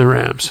playoffs than the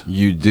Rams.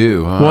 You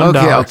do, huh? $1.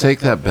 Okay, I'll take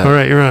that bet. All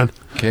right, you're on.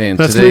 Okay, and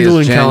That's today legal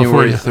is in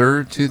January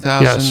California. 3rd,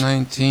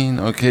 2019.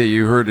 Okay,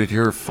 you heard it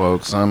here,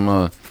 folks.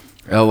 I'm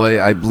L.A.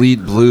 I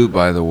bleed blue,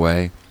 by the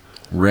way.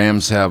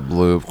 Rams have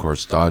blue, of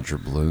course, Dodger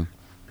blue.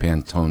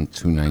 Pantone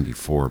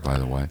 294, by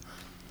the way.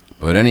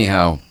 But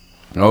anyhow,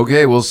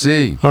 okay, we'll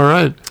see. All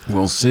right.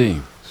 We'll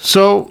see.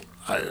 So,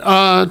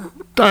 I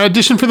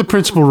auditioned for the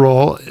principal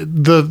role.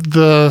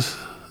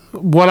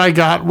 What I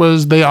got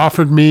was they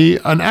offered me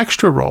an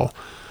extra role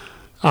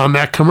on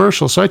that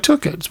commercial, so I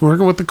took it. It's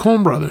working with the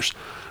Coen brothers.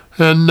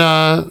 And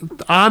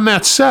on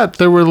that set,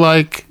 there were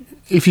like,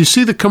 if you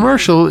see the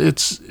commercial, it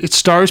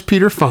stars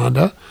Peter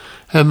Fonda,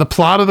 and the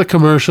plot of the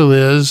commercial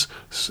is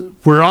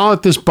we're all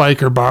at this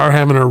biker bar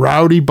having a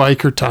rowdy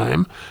biker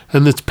time,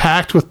 and it's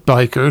packed with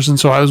bikers, and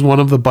so I was one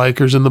of the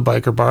bikers in the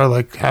biker bar,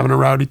 like having a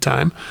rowdy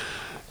time.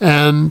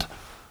 And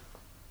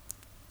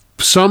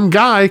some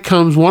guy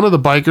one of the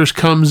bikers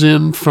comes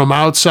in from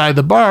outside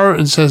the bar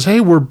and says,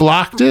 "Hey, we're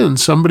blocked in.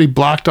 Somebody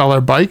blocked all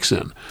our bikes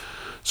in."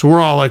 So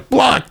we're all like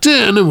blocked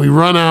in, and we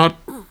run out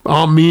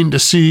all mean to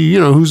see,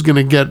 who's going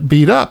to get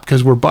beat up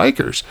because we're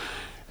bikers.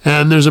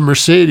 And there's a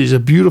Mercedes, a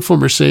beautiful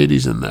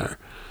Mercedes in there.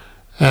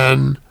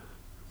 And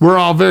we're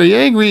all very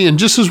angry. And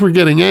just as we're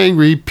getting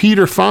angry,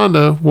 Peter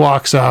Fonda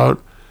walks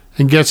out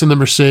and gets in the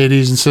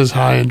Mercedes and says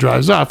hi and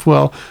drives off.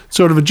 Well,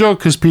 sort of a joke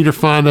because Peter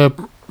Fonda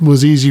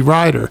was Easy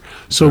Rider.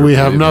 So we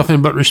have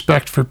nothing but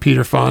respect for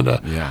Peter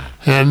Fonda. Yeah.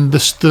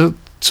 And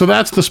so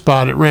that's the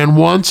spot. It ran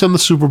once in the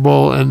Super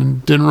Bowl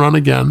and didn't run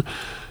again.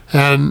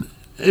 And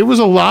it was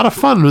a lot of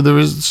fun.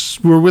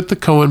 We're with the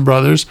Coen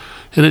brothers,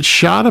 and it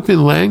shot up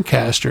in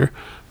Lancaster,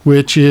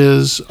 which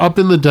is up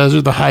in the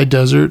desert, the high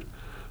desert.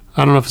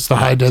 I don't know if it's the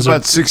high desert.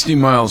 About 60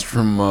 miles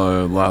from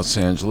Los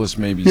Angeles,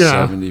 maybe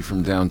 70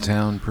 from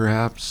downtown,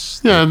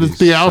 perhaps. Yeah,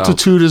 the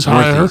altitude is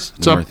higher.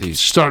 It's up,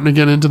 northeast. starting to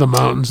get into the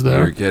mountains there.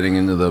 You're getting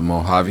into the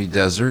Mojave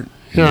Desert,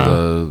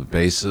 the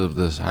base of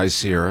the High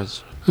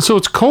Sierras. And so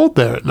it's cold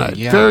there at night,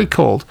 very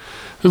cold.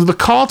 And the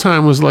call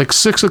time was like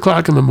 6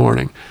 o'clock in the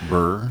morning.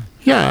 Burr.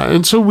 Yeah,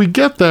 and so we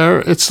get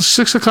there. It's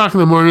 6 o'clock in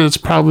the morning. It's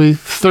probably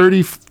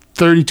 30,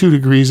 32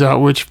 degrees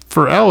out, which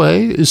for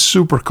L.A. is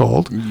super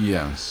cold.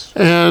 Yes.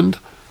 And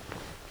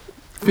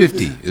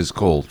 50 is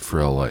cold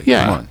for L.A.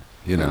 Yeah. Come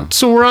on,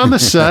 so we're on the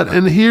set,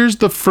 and here's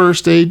the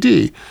first AD,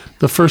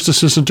 the first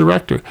assistant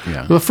director.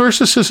 Yeah. The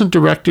first assistant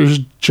director's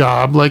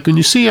job, like when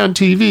you see on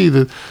TV,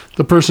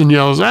 the person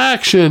yells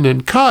action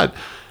and cut.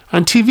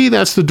 On TV,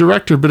 that's the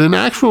director, but in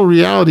actual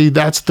reality,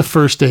 that's the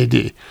first AD.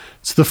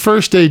 It's the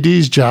first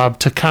AD's job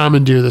to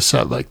commandeer the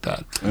set like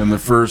that. And the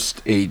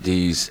first AD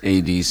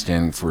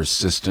standing for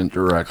assistant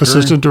director.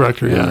 Assistant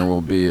director, and yeah. there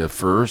will be a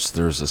first,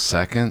 there's a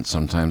second,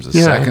 sometimes a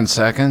Yeah.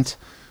 second.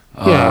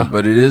 Yeah.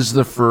 But it is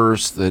the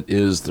first that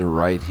is the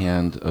right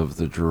hand of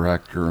the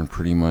director and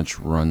pretty much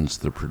runs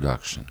the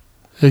production.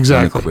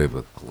 Exactly.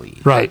 Unequivocally.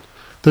 Right.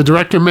 The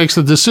director makes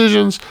the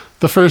decisions.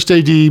 The first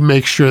AD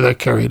makes sure they're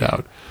carried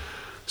out.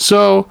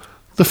 So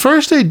the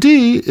first AD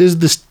is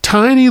this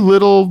tiny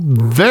little,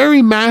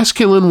 very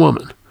masculine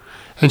woman.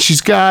 And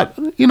she's got,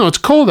 it's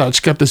cold out.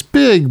 She's got this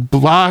big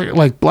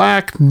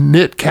black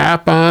knit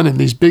cap on and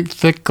these big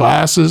thick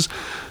glasses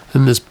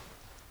and this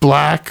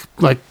black,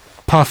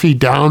 puffy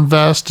down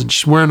vest. And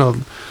she's wearing a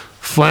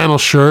flannel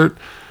shirt.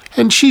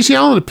 And she's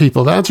yelling at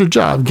people. That's her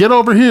job. Get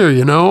over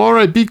here, All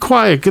right, be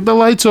quiet. Get the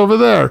lights over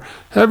there.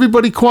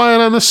 Everybody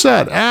quiet on the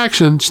set.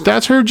 Action.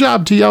 That's her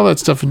job to yell that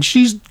stuff. And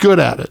she's good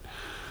at it.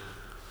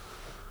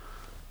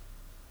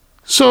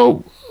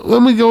 So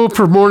when we go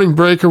for morning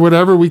break or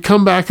whatever, we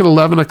come back at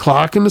 11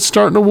 o'clock and it's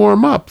starting to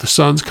warm up. The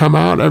sun's come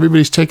out.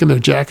 Everybody's taking their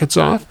jackets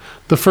off.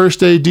 The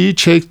first AD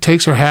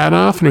takes her hat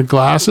off and her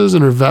glasses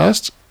and her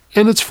vest,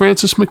 and it's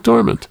Frances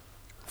McDormand.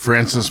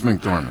 Frances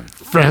McDormand.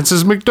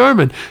 Frances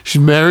McDormand.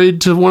 She's married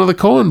to one of the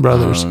Coen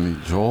brothers.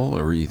 Joel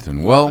or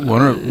Ethan? Well,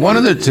 one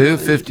of the two,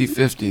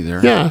 50-50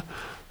 there. Yeah.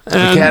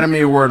 And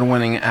Academy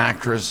Award-winning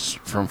actress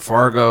from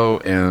Fargo,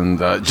 and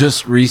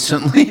just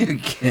recently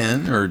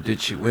again, or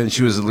did she win?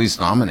 She was at least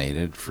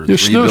nominated for three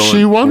billboards.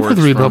 She won for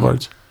 3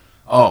 billboards.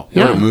 Oh, what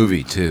Yeah. a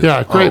movie, too.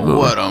 Yeah, great movie.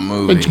 What a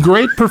movie. It's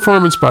great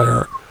performance by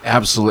her.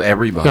 Absolutely,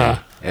 everybody. Yeah.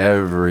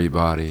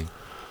 Everybody.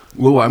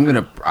 Well,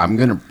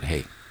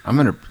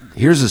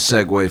 here's a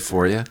segue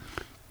for you.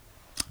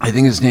 I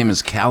think his name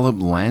is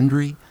Caleb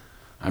Landry.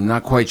 I'm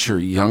not quite sure.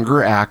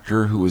 Younger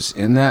actor who was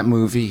in that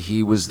movie.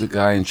 He was the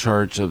guy in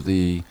charge of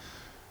the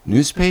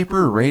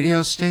newspaper,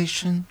 radio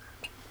station.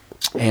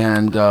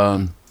 And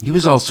he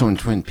was also in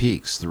Twin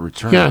Peaks, The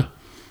Return. Yeah.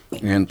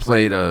 And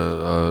played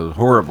a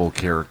horrible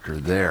character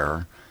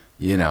there,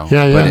 Yeah, But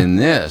yeah. in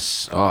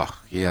this,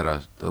 he had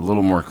a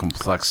little more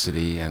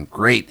complexity and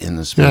great in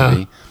this Yeah.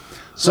 movie.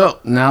 So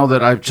now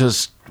that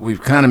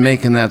we've kind of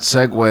making that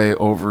segue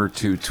over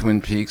to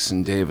Twin Peaks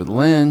and David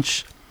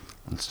Lynch,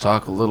 let's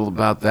talk a little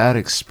about that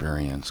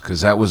experience,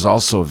 because that was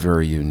also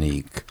very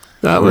unique.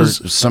 That What was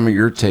are some of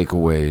your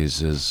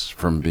takeaways is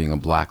from being a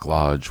Black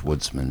Lodge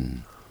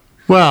woodsman.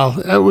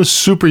 Well, it was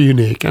super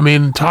unique. I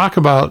mean, talk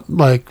about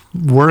like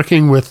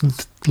working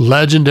with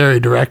legendary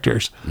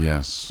directors.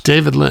 Yes.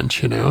 David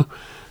Lynch, and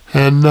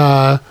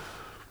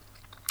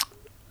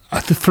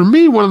for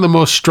me, one of the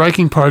most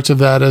striking parts of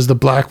that as the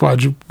Black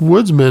Lodge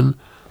Woodsman.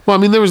 Well, I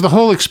mean, there was the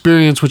whole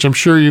experience, which I'm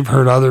sure you've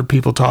heard other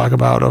people talk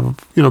about, of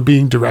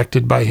being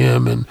directed by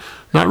him and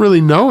not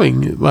really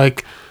knowing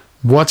like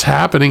what's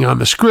happening on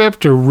the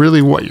script or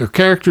really what your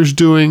character's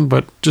doing,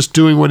 but just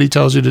doing what he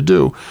tells you to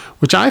do,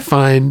 which I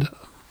find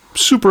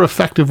super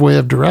effective way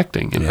of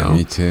directing. Yeah,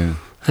 me too.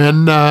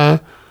 And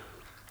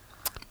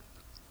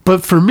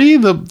but for me,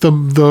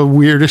 the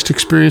weirdest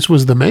experience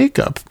was the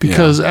makeup,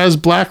 because as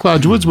Black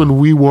Lodge Woodsman,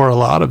 we wore a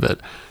lot of it.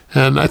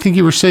 And I think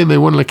you were saying they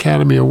won an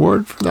Academy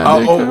Award for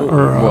that makeup?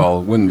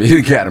 Well, it wouldn't be an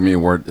Academy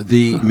Award.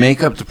 The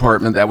makeup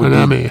department, that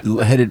would be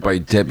headed by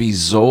Debbie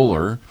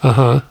Zoller,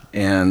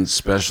 and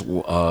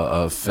special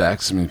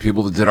effects. I mean,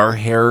 people that did our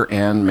hair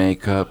and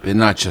makeup, and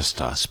not just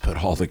us,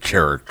 but all the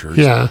characters.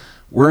 Yeah.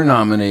 We're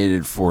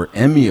nominated for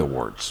Emmy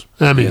Awards.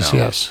 Emmys,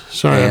 yes.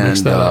 Sorry, I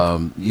mixed that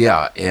up.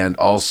 Yeah, and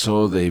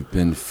also they've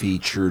been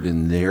featured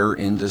in their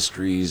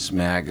industries,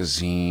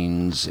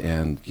 magazines,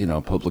 and,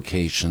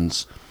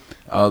 publications.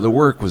 The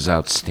work was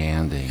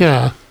outstanding.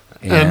 Yeah.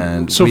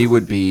 And so we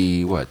would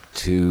be, up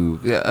to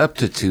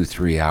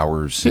 2-3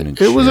 hours in a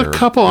chair. It was a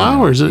couple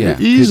hours,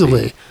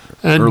 easily.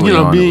 And,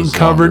 being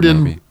covered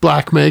in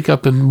black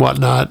makeup and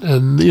whatnot.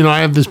 And, I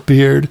have this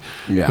beard.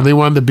 Yeah. And they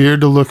wanted the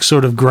beard to look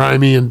sort of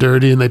grimy and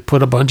dirty. And they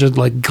put a bunch of,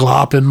 like,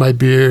 glop in my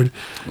beard.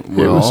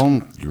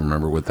 Well, you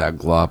remember what that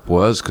glop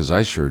was? Because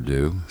I sure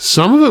do.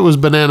 Some of it was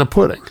banana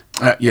pudding.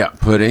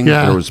 Pudding.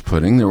 Yeah. There was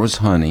pudding. There was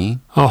honey.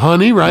 Oh,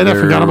 honey, right? I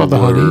forgot about the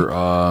honey.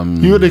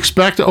 You would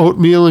expect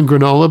oatmeal and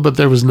granola, but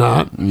there was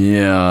not.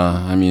 Yeah.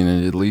 I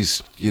mean, at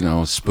least,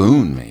 a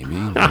spoon, maybe.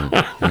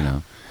 But,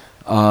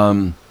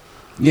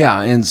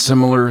 yeah, and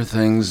similar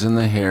things in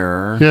the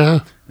hair. Yeah.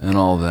 And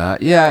all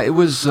that. Yeah, it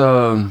was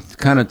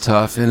kind of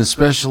tough, and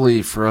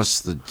especially for us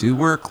that do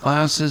wear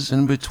classes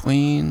in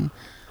between,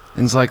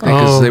 things like that,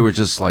 because they were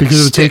just like...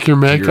 Because it would take your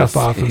makeup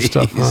off and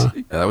stuff, huh?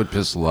 Yeah, that would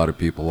piss a lot of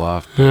people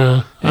off.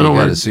 Yeah. I don't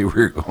got to see where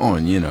you're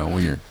going,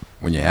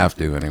 when you have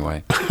to,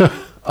 anyway.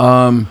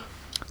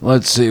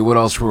 Let's see, what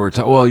else were we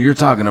talking... Well, you're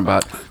talking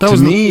about... To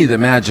me, the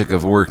magic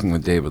of working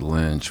with David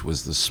Lynch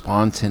was the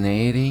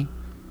spontaneity,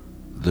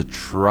 the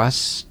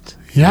trust...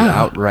 The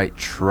outright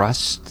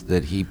trust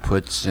that he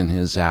puts in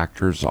his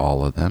actors,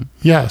 all of them.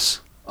 Yes.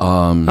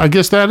 I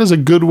guess that is a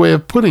good way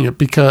of putting it,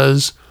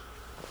 because...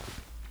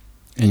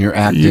 And you're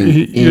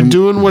acting you're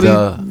doing what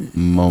the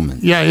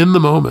moment. Yeah, in the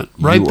moment.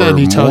 Right then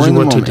he tells you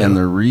what to do. And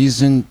the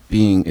reason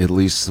being, at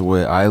least the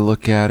way I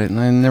look at it, and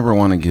I never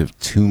want to give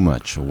too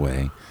much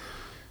away,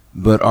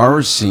 but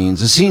our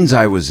scenes, the scenes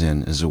I was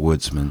in as a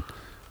woodsman,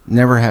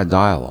 never had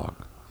dialogue.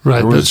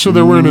 Right, so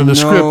there weren't in the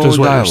script, is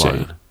what you're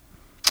saying.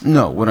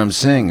 No, what I'm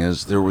saying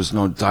is there was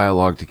no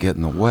dialogue to get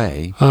in the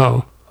way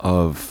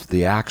of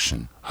the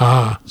action.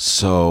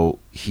 So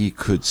he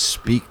could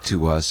speak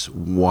to us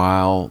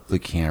while the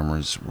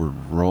cameras were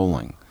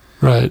rolling.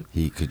 Right.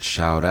 He could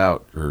shout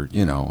out, or,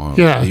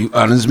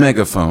 on his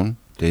megaphone.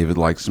 David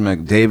likes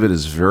David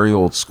is very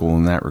old school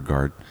in that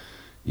regard,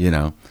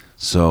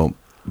 So,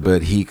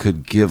 but he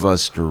could give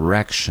us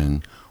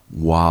direction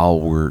while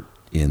we're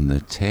in the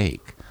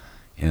take.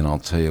 And I'll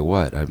tell you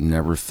what, I've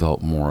never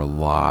felt more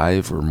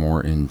alive or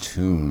more in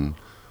tune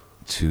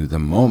to the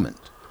moment.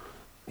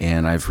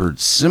 And I've heard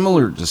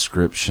similar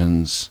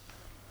descriptions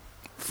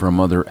from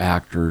other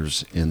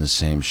actors in the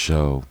same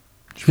show.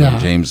 From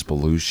James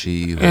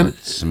Belushi, who had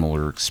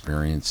similar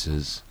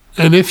experiences.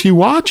 And if you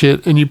watch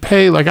it and you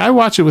pay, like I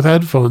watch it with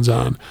headphones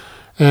on,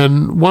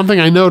 and one thing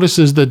I noticed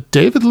is that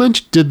David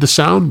Lynch did the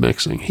sound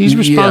mixing. He's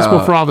responsible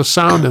for all the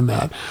sound in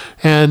that.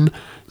 And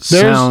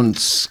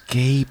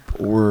soundscape,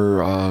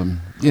 or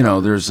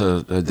there's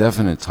a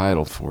definite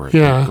title for it.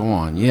 Yeah, go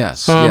on.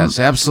 Yes,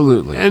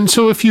 absolutely. And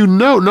so if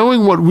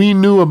knowing what we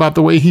knew about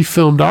the way he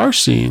filmed our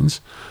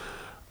scenes,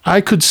 I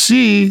could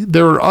see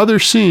there were other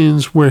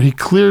scenes where he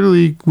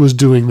clearly was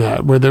doing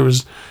that, where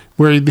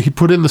he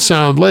put in the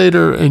sound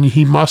later, and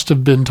he must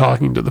have been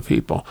talking to the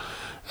people,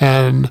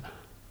 and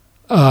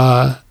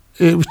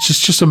it was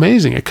just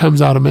amazing. It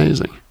comes out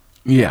amazing.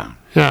 Yeah.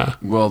 Yeah.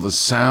 Well, the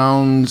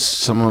sounds,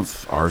 some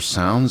of our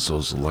sounds,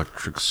 those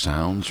electric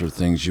sounds or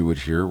things you would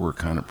hear, were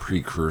kind of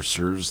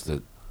precursors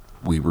that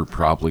we were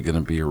probably going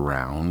to be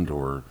around,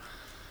 or,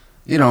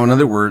 in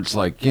other words,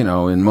 like,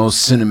 in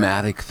most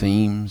cinematic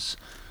themes,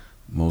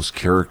 most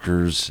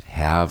characters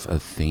have a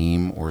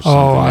theme or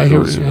something that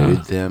goes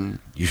with them,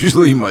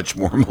 usually much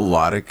more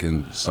melodic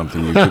and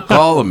something you could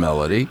call a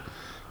melody,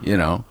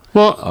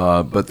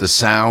 Well, but the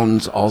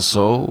sounds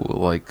also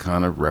like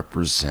kind of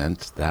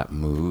represent that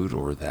mood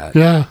or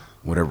that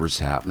whatever's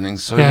happening.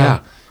 So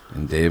and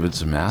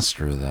David's a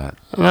master of that.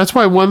 That's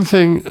why one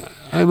thing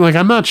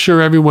I'm not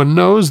sure everyone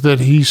knows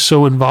that he's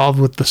so involved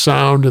with the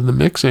sound and the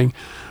mixing,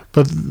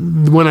 But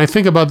when I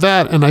think about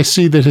that and I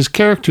see that his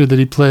character that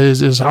he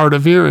plays is hard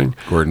of hearing,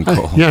 Gordon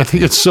Cole. I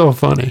think it's so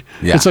funny.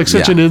 Yeah, It's like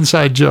such an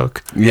inside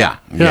joke. Yeah,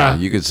 Yeah.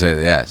 you could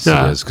say yes,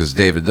 Yeah. it is, because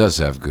David does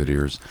have good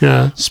ears.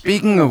 Yeah.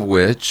 Speaking of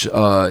which,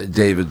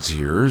 David's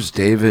ears.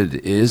 David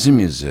is a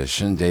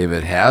musician.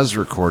 David has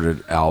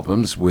recorded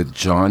albums with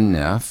John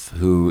Neff,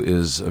 who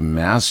is a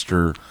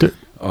master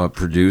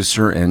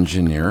producer,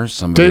 engineer.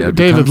 Somebody I've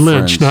David become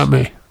Lynch, friends- not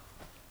me.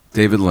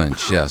 David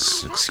Lynch,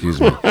 yes,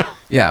 excuse me.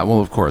 Yeah, well,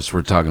 of course,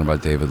 we're talking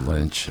about David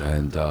Lynch.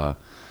 And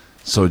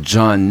so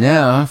John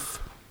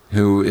Neff,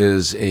 who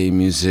is a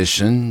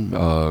musician,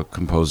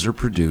 composer,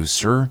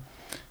 producer,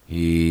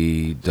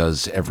 he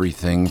does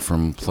everything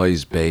from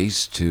plays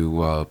bass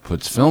to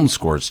puts film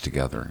scores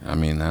together. I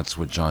mean, that's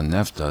what John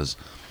Neff does.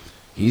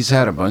 He's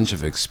had a bunch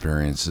of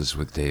experiences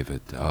with David.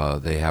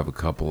 They have a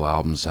couple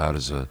albums out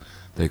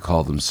they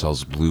call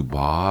themselves Blue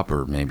Bob,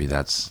 or maybe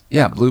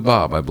Blue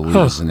Bob, I believe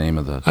is the name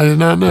of the... I did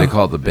not know. They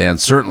call the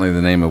band, certainly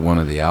the name of one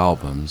of the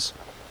albums.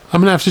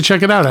 I'm going to have to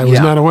check it out. I was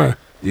Yeah. not aware.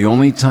 The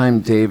only time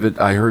David,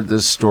 I heard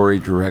this story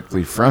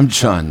directly from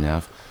John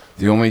Neff,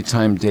 the only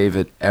time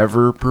David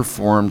ever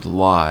performed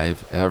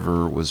live,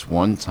 was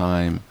one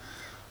time,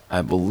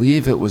 I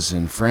believe it was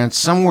in France,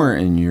 somewhere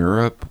in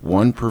Europe,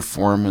 one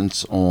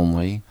performance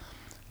only.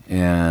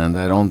 And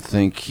I don't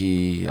think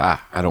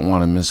I don't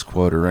want to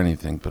misquote or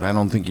anything, but I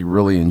don't think he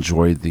really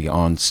enjoyed the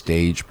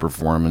on-stage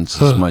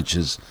performance as much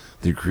as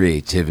the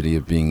creativity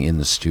of being in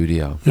the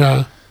studio.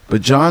 Yeah.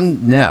 But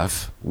John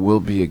Neff will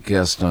be a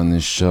guest on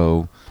this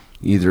show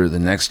either the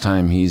next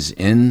time he's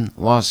in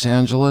Los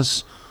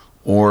Angeles,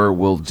 or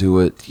we'll do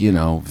it,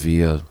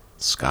 via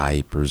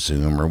Skype or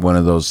Zoom or one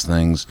of those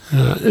things.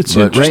 Yeah, it's But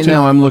right interesting.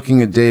 now I'm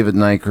looking at David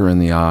Niker in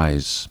the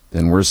eyes,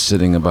 and we're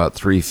sitting about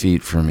 3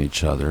 feet from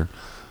each other,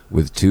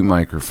 with two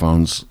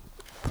microphones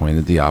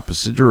pointed the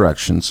opposite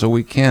direction so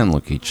we can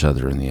look each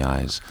other in the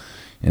eyes.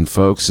 And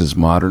folks, as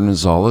modern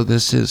as all of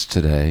this is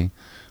today,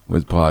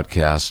 with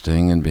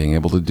podcasting and being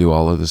able to do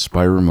all of this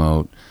by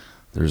remote,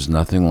 there's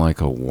nothing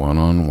like a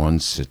one-on-one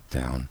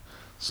sit-down.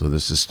 So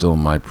this is still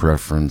my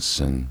preference,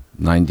 and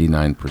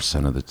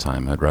 99% of the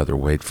time I'd rather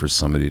wait for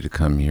somebody to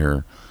come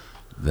here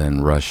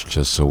than rush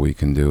just so we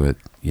can do it,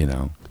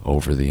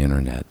 over the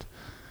internet.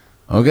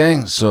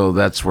 Okay, so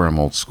that's where I'm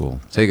old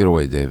school. Take it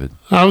away, David.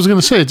 I was going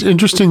to say, it's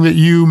interesting that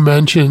you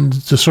mentioned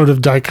the sort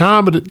of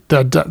dichotomy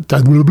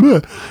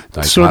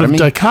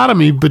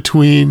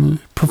between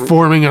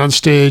performing on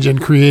stage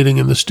and creating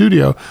in the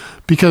studio,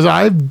 because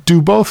I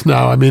do both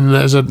now. I mean,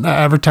 as an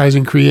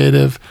advertising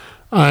creative,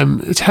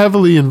 it's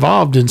heavily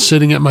involved in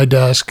sitting at my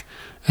desk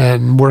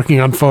and working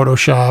on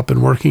Photoshop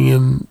and working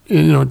in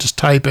just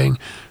typing,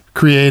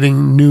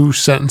 creating new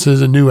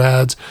sentences and new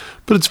ads,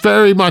 but it's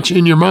very much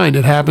in your mind.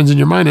 It happens in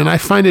your mind. And I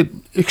find it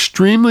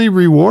extremely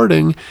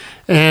rewarding,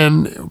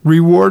 and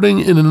rewarding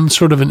in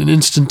sort of an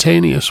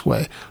instantaneous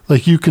way.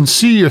 Like, you can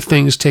see your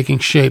things taking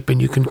shape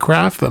and you can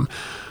craft them.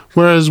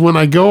 Whereas when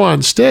I go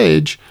on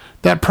stage,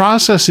 that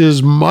process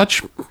is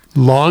much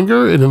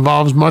longer. It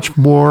involves much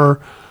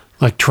more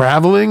like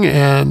traveling,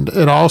 and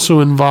it also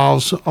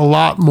involves a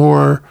lot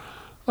more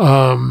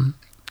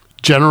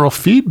general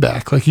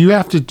feedback. Like, you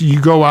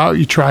go out,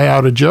 you try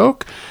out a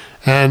joke,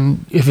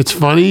 and if it's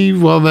funny,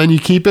 well, then you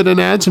keep it and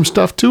add some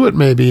stuff to it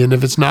maybe. And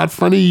if it's not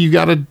funny, you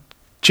got to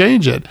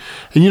change it.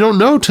 And you don't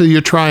know till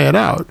you try it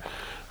out.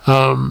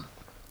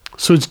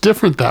 So it's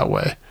different that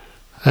way.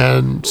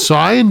 And so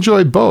I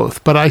enjoy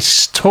both, but I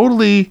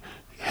totally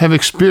have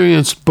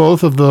experienced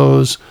both of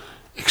those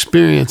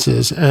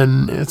experiences.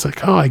 And it's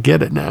like, oh, I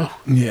get it now.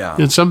 Yeah.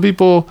 And some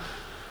people...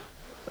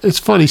 It's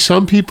funny.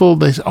 Some people,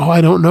 they say, I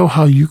don't know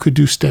how you could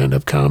do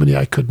stand-up comedy.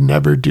 I could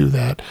never do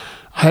that.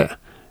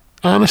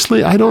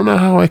 Honestly, I don't know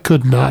how I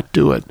could not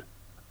do it.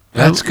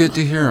 That's good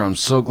to hear. I'm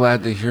so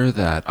glad to hear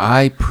that.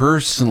 I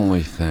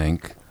personally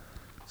think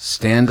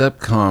stand-up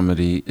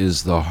comedy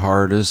is the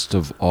hardest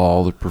of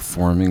all the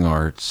performing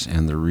arts,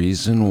 and the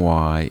reason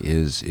why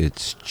is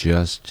it's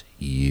just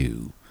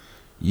you.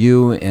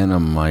 You and a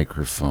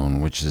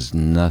microphone, which is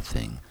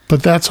nothing.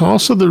 But that's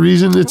also the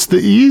reason it's the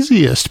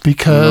easiest,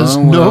 because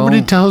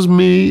nobody tells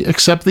me,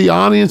 except the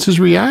audience's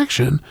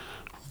reaction,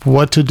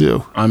 what to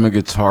do. I'm a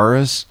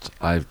guitarist.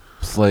 I've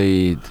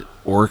played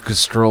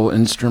orchestral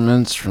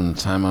instruments from the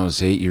time I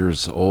was 8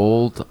 years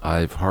old.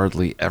 I've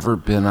hardly ever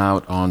been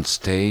out on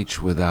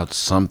stage without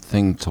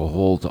something to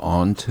hold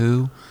on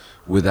to,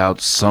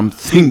 without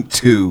something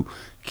to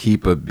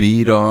keep a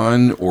beat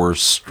on or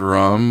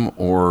strum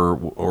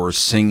or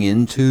sing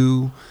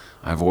into.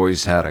 I've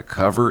always had a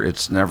cover.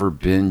 It's never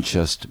been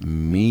just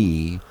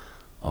me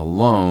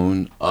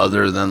alone,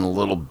 other than a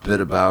little bit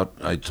about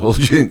I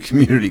told you in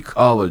community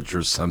college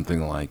or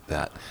something like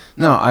that.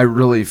 No, I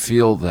really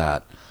feel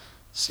that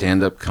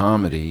stand-up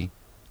comedy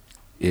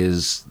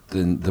is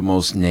the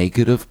most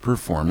naked of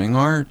performing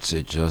arts.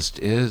 It just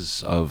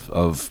is of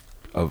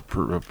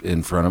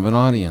in front of an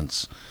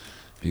audience,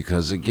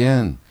 because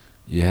again,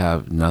 you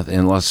have nothing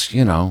unless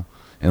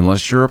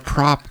you're a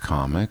prop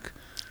comic.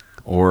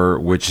 Or,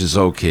 which is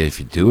okay if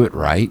you do it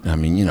right. I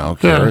mean,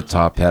 Carrot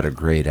Top had a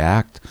great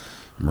act,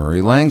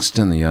 Murray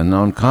Langston, the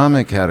unknown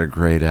comic, had a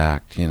great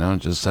act.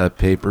 Just that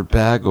paper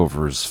bag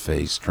over his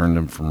face turned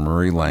him from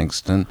Murray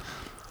Langston,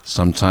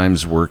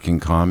 sometimes working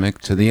comic,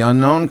 to the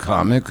unknown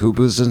comic who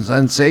was a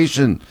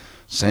sensation.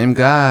 Same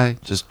guy,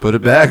 just put a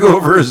bag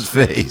over his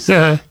face.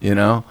 Yeah.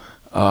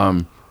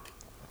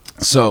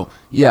 So,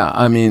 yeah,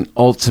 I mean,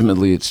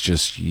 ultimately it's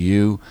just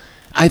you.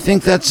 I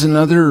think that's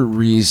another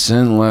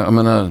reason. I'm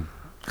going to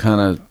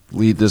kind of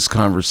lead this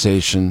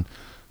conversation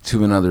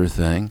to another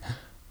thing,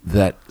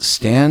 that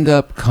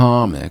stand-up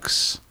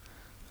comics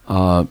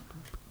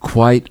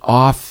quite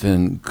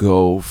often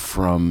go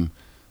from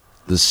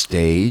the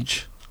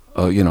stage,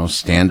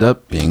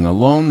 stand-up, being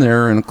alone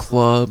there in a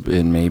club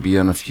and maybe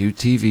on a few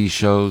TV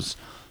shows,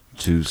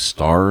 to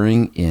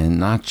starring in,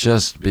 not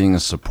just being a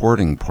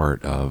supporting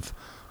part of,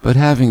 but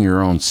having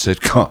your own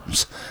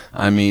sitcoms.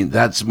 I mean,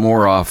 that's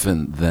more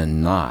often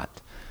than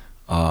not.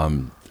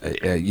 And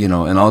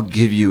I'll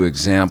give you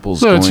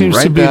examples going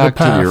right back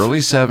to the early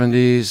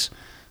 70s,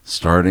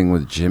 starting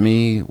with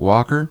Jimmy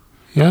Walker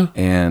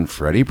and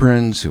Freddie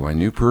Prinze, who I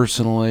knew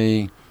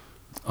personally.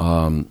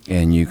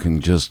 And you can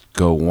just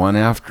go one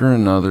after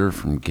another,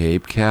 from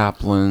Gabe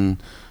Kaplan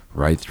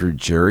right through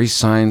Jerry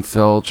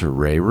Seinfeld to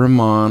Ray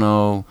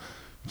Romano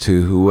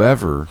to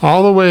whoever.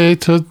 All the way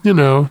to,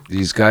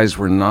 These guys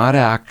were not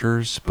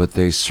actors, but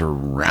they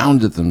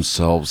surrounded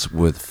themselves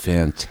with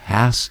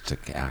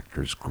fantastic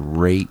actors,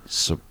 great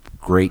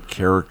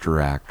character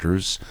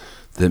actors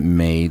that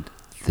made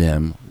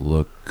them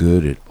look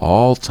good at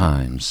all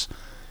times.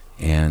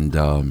 And,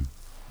 am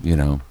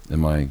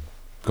I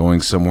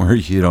going somewhere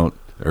you don't,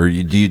 or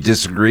do you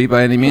disagree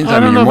by any means? I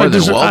don't know. You're more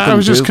than welcome I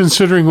was just to.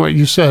 considering what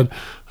you said.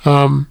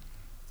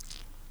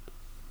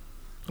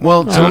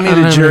 Well, tell me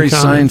that Jerry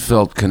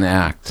Seinfeld can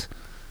act.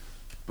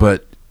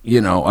 But,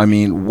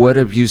 what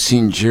have you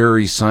seen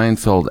Jerry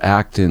Seinfeld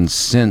act in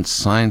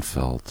since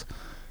Seinfeld?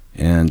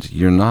 And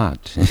you're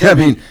not. I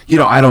mean,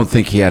 I don't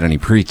think he had any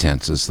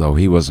pretenses, though.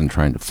 He wasn't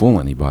trying to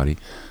fool anybody.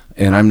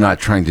 And I'm not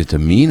trying to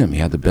demean him. He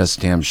had the best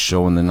damn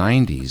show in the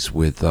 90s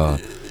with,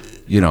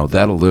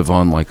 That'll Live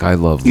On Like I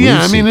Love Lucy.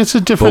 Yeah, I mean, it's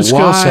a different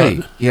skill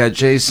set. You had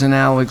Jason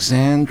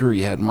Alexander,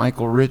 you had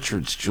Michael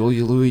Richards,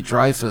 Julia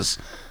Louis-Dreyfus.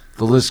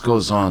 The list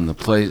goes on.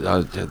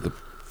 The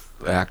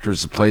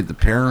actors that played the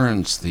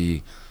parents,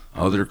 the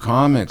other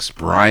comics,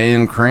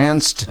 Bryan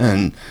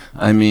Cranston.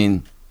 I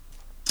mean,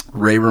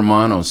 Ray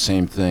Romano,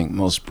 same thing.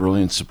 Most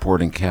brilliant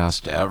supporting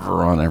cast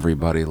ever on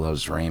Everybody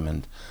Loves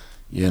Raymond.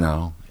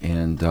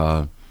 And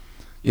I'm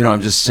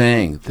just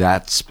saying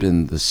that's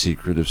been the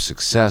secret of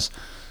success.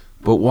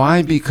 But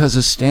why? Because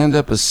a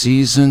stand-up, a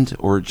seasoned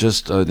or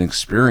just an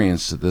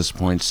experienced at this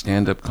point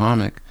stand-up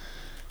comic,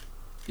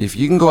 if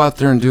you can go out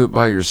there and do it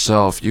by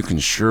yourself, you can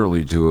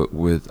surely do it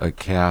with a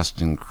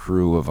cast and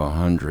crew of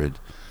 100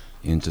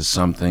 into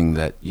something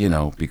that,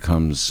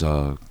 becomes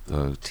a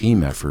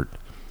team effort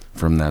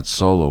from that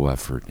solo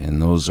effort. And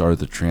those are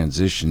the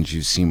transitions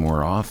you see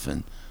more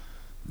often.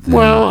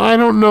 Well, I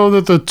don't know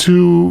that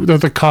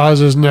the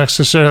cause is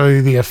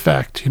necessarily the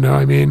effect.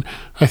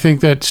 I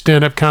think that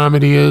stand-up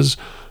comedy is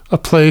a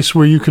place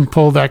where you can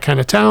pull that kind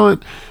of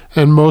talent,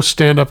 and most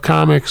stand-up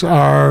comics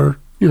are,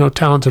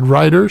 talented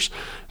writers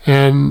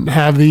and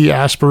have the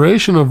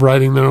aspiration of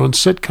writing their own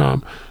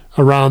sitcom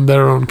around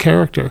their own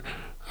character.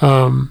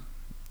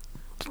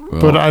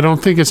 But I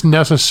don't think it's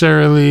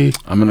necessarily...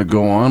 I'm going to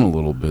go on a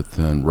little bit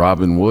then.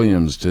 Robin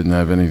Williams didn't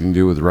have anything to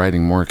do with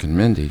writing Mork and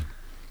Mindy.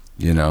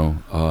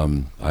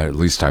 At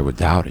least I would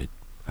doubt it.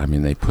 I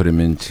mean, they put him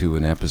into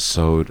an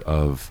episode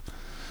of...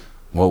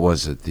 What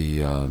was it?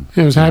 It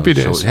was Happy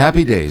Days.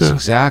 Happy Days, yeah.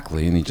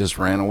 Exactly. And he just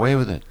ran away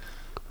with it.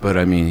 But,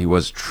 I mean, he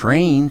was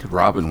trained.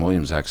 Robin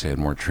Williams actually had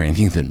more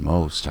training than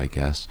most, I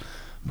guess.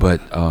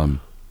 But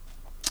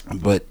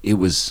it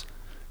was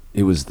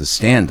the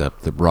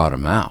stand-up that brought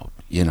him out.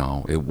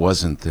 It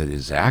wasn't that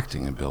his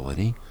acting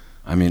ability.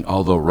 I mean,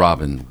 although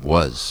Robin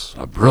was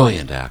a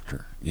brilliant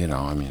actor,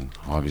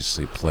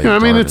 obviously played. Yeah, I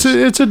mean, it's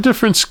a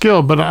different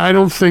skill, but I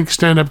don't think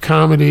stand-up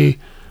comedy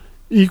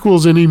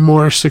equals any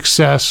more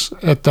success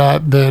at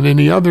that than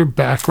any other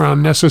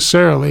background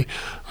necessarily.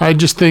 I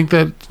just think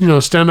that,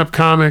 stand-up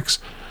comics,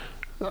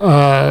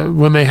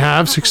 when they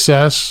have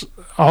success,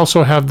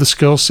 also have the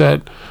skill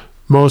set,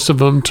 most of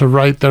them, to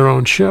write their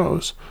own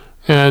shows.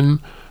 And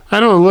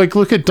I don't know,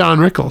 look at Don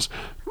Rickles.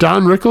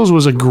 Don Rickles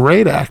was a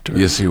great actor.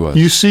 Yes, he was.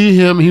 You see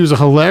him, he was a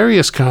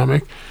hilarious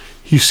comic.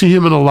 You see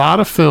him in a lot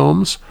of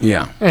films.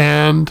 Yeah.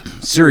 And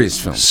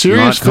serious films.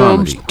 Serious not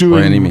films comedy,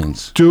 by any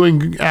means.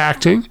 Doing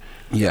acting.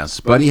 Yes,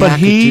 but he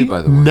too,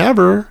 by the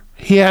way.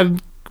 He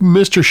had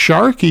Mr.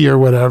 Sharkey or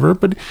whatever,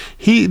 but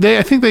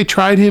I think they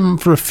tried him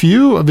for a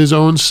few of his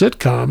own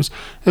sitcoms,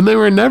 and they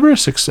were never a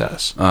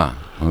success.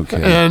 Ah,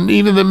 okay. And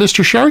even the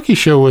Mr. Sharkey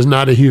show was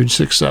not a huge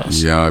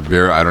success. Yeah,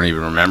 I don't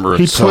even remember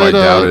it, so I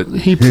doubt it.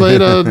 He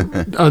played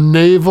a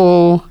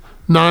naval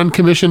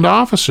non-commissioned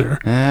officer.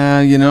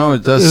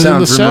 It does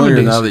sound familiar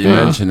 70s. Now that you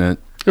mention it.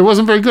 It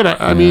wasn't very good.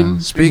 I mean,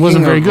 it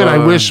wasn't very good.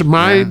 I wish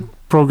my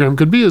program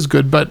could be as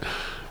good, but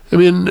I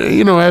mean,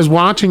 as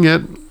watching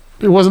it,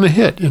 it wasn't a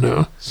hit, you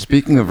know.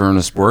 Speaking of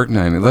Ernest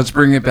Borgnine, let's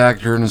bring it back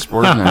to Ernest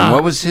Borgnine.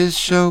 What was his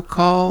show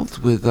called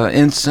with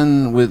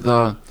Ensign with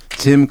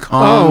Tim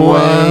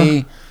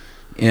Conway?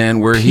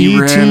 And where he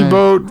ran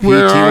Boat,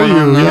 where are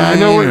you? Yeah, I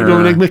know what you're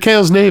doing. Like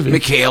McHale's Navy.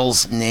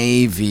 McHale's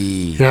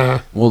Navy.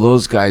 Yeah. Well,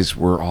 those guys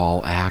were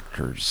all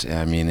actors.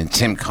 I mean, and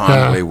Tim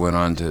Conway went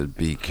on to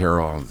be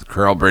Carol. The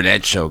Carol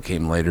Burnett show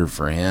came later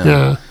for him.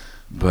 Yeah.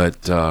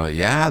 But,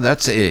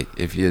 that's it.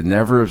 If you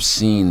never have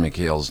seen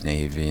McHale's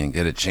Navy and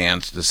get a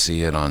chance to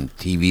see it on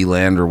TV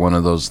Land or one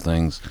of those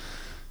things,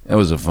 it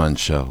was a fun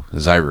show,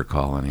 as I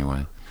recall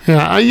anyway.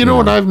 Yeah, you know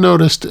what I've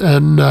noticed,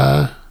 and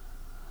I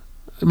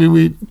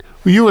mean,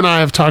 you and I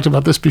have talked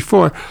about this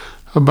before,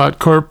 about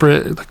the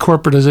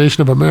corporatization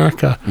of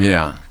America.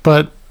 Yeah.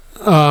 But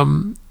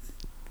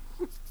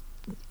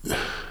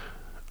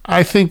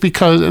I think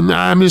because, and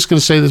I'm just going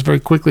to say this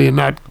very quickly and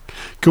not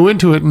go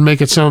into it and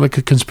make it sound like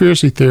a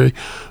conspiracy theory,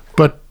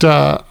 but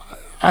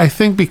I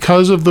think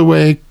because of the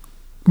way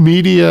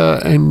media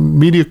and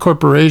media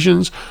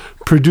corporations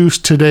produce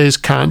today's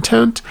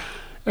content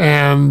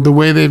and the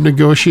way they've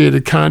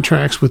negotiated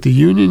contracts with the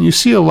union, you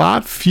see a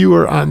lot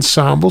fewer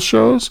ensemble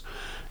shows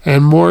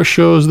and more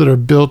shows that are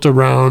built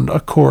around a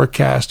core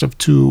cast of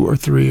 2 or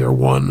 3 or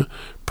 1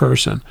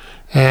 person.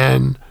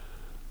 And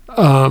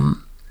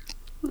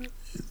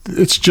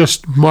it's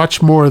just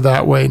much more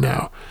that way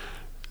now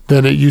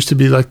than it used to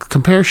be. Like,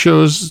 compare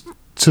shows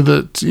to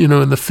the,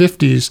 in the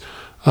 50s.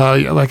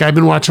 Like, I've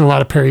been watching a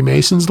lot of Perry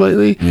Masons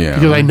lately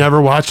because I never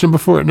watched them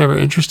before. It never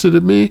interested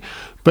me.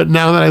 But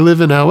now that I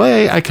live in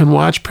LA, I can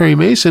watch Perry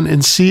Mason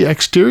and see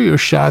exterior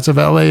shots of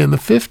LA in the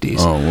 50s.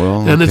 Oh,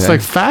 well, and it's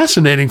like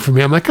fascinating for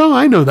me. I'm like, oh,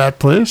 I know that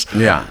place.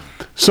 Yeah.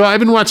 So I've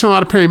been watching a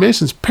lot of Perry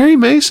Masons. Perry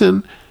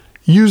Mason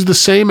used the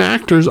same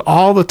actors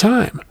all the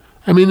time.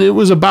 I mean, it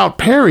was about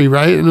Perry,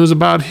 right? And it was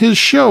about his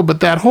show, but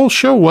that whole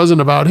show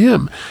wasn't about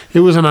him.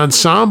 It was an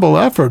ensemble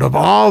effort of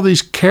all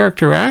these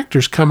character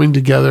actors coming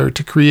together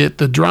to create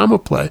the drama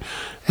play.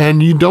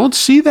 And you don't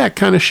see that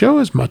kind of show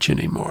as much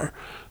anymore.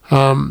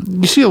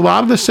 You see a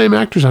lot of the same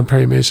actors on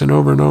Perry Mason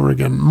over and over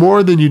again,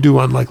 more than you do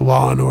on, like,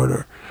 Law and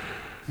Order.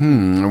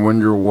 I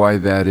wonder why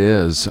that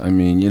is. I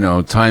mean,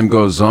 time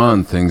goes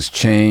on, things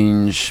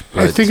change.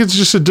 But I think it's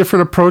just a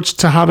different approach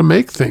to how to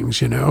make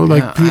things,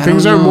 Like,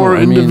 things are more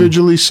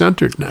individually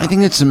centered now. I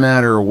think it's a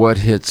matter of what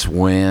hits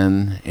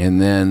when,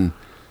 and then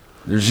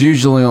there's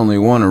usually only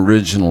one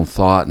original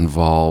thought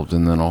involved,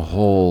 and then a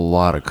whole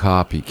lot of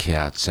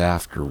copycats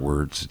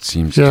afterwards, it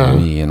seems to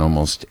me, in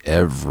almost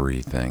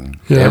everything.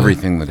 Yeah.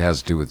 Everything that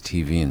has to do with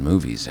TV and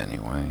movies,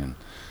 anyway. And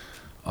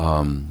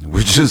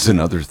which is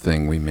another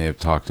thing we may have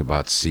talked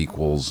about,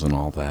 sequels and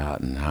all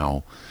that, and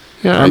how.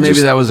 Yeah, or maybe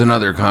that was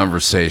another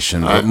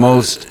conversation. But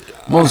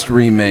most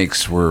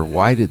remakes were,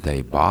 why did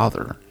they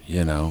bother?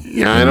 Yeah, I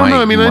don't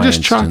know. I mean, I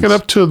just chalk it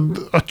up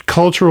to a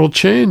cultural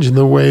change in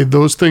the way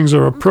those things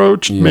are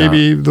approached,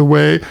 maybe the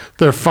way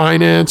they're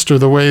financed or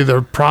the way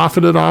they're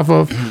profited off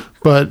of.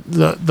 But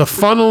the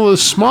funnel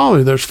is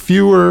smaller. There's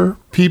fewer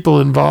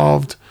people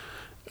involved,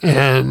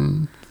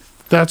 and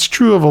that's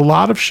true of a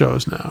lot of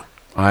shows now.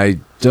 I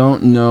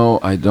don't know.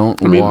 I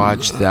don't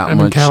watch that much. I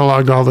haven't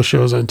cataloged all the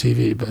shows on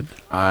TV, but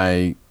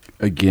I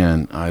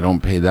don't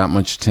pay that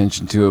much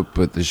attention to it.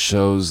 But the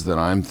shows that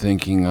I'm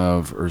thinking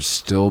of are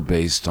still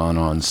based on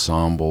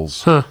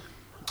ensembles. Huh.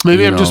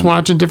 Maybe I'm just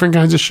watching different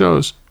kinds of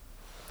shows.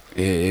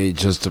 It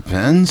just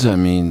depends. I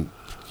mean,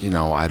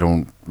 I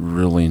don't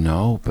really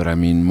know. But I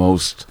mean,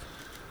 most...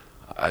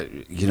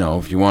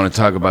 if you want to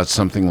talk about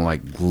something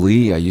like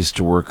Glee, I used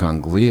to work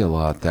on Glee a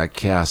lot. That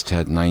cast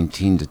had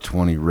 19 to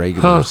 20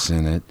 regulars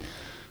in it.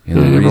 And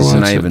the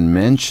reason I even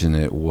mention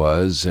it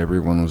was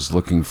everyone was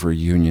looking for a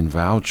union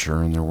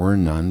voucher, and there were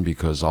none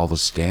because all the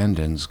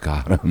stand-ins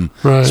got them.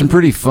 Right. Some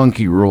pretty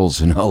funky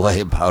rules in L.A.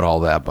 about all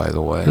that, by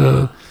the way.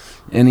 Yeah.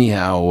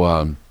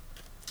 Anyhow,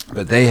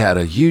 but they had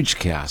a huge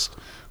cast.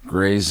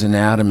 Grey's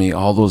Anatomy,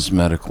 all those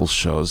medical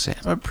shows. They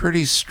have a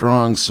pretty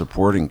strong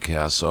supporting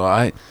cast, so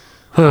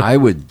I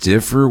would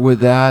differ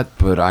with that,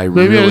 but I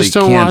Maybe really I just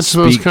don't can't watch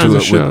speak those kinds to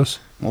of it shows.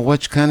 Well,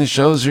 what kind of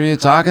shows are you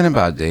talking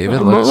about,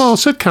 David? Well,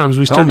 sitcoms.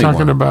 We start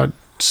talking one. about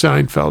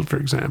Seinfeld, for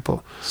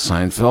example.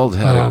 Seinfeld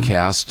had a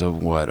cast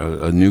of what?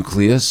 A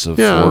nucleus of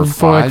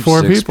four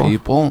six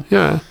people.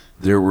 Yeah.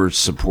 There were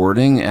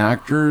supporting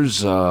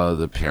actors,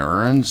 the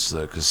parents,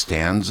 the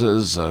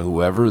Costanzas,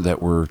 whoever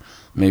that were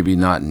maybe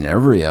not in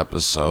every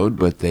episode,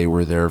 but they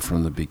were there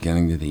from the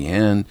beginning to the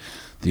end.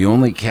 The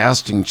only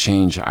casting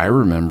change I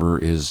remember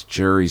is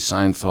Jerry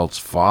Seinfeld's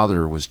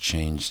father was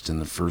changed in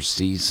the first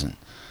season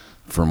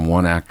from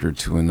one actor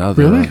to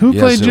another. Really? Who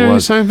played Jerry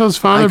Seinfeld's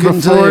father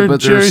before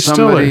Jerry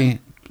Stiller?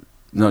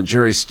 No,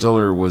 Jerry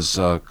Stiller was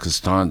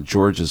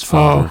George's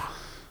father. Oh.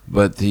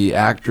 But the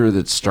actor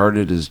that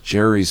started as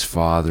Jerry's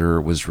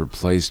father was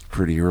replaced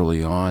pretty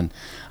early on.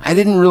 I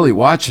didn't really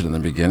watch it in the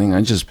beginning.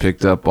 I just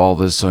picked up all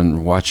this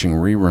on watching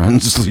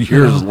reruns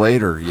years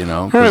later,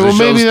 All right, well,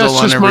 maybe that's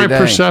just my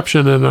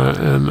perception, and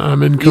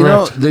I'm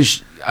incorrect.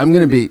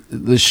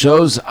 The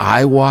shows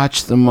I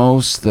watch the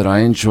most, that I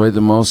enjoy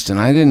the most, and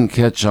I didn't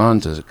catch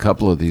on to a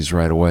couple of these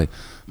right away.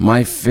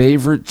 My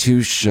favorite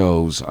two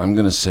shows, I'm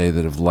going to say,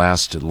 that have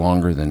lasted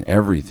longer than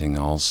everything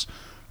else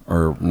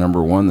are,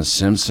 number one, The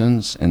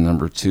Simpsons, and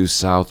number two,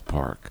 South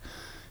Park.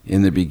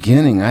 In the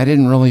beginning, I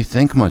didn't really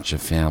think much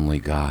of Family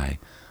Guy.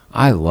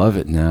 I love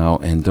it now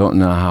and don't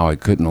know how I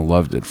couldn't have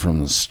loved it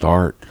from the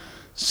start.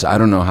 So I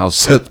don't know how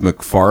Seth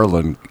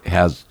MacFarlane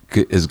has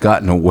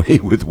gotten away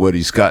with what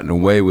he's gotten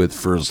away with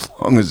for as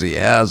long as he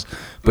has,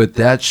 but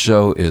that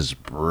show is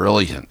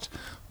brilliant.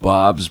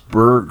 Bob's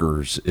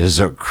Burgers is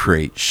a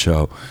great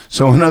show.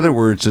 So in other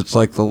words, it's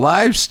like the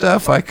live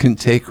stuff I can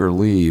take or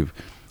leave.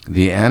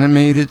 The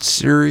animated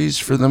series,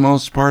 for the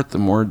most part, the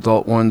more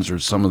adult ones, are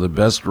some of the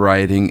best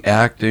writing,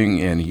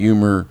 acting, and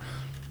humor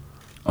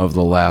of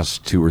the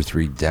last 2 or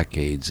 3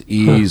 decades,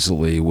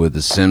 easily, with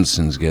The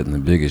Simpsons getting the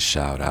biggest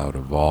shout out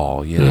of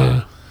all, you know.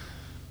 Yeah.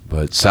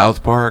 But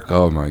South Park,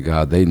 oh my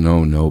God, they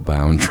know no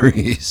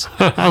boundaries.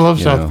 I love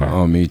You South know, Park.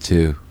 Oh, me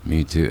too.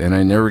 And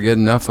I never get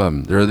enough of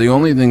them. They're the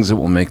only things that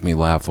will make me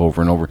laugh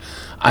over and over.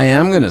 I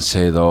am going to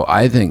say, though,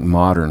 I think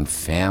Modern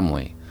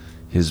Family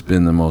has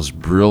been the most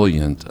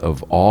brilliant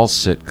of all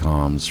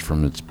sitcoms,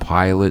 from its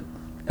pilot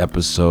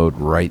episode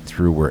right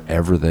through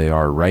wherever they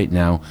are right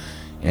now.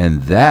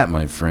 And that,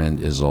 my friend,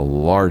 is a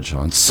large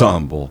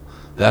ensemble.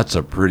 That's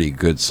a pretty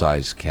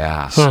good-sized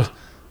cast. Huh.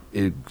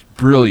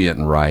 Brilliant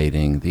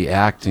writing. The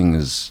acting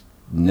is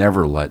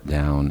never let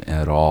down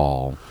at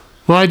all.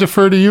 Well, I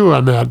defer to you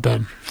on that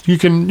then. You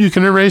can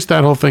erase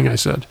that whole thing I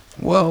said.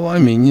 Well, I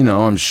mean, you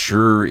know, I'm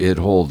sure it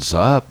holds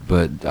up,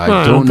 but I No,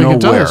 I don't don't think know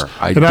it does. where.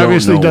 I It don't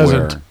obviously know doesn't.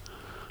 where.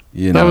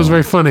 You That know. was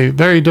very funny,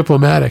 very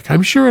diplomatic.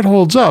 I'm sure it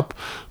holds up,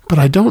 but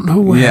I don't know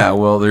where. Yeah,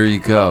 well, there you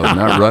go.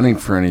 Not running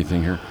for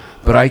anything here.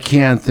 But I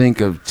can't think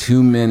of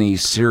too many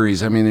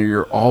series. I mean,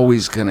 you're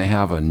always going to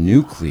have a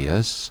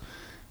nucleus,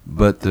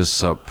 but the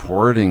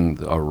supporting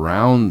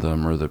around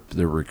them, or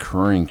the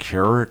recurring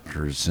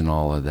characters and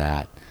all of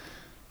that,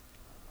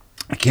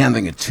 I can't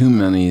think of too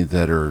many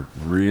that are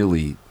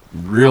really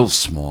real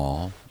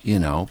small, you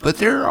know. But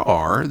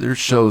there's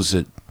shows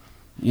that,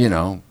 you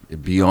know,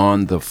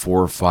 beyond the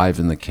 4 or 5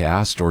 in the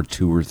cast, or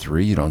 2 or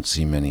 3, you don't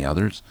see many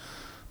others.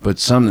 But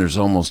some, there's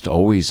almost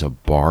always a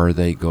bar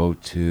they go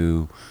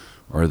to,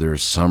 or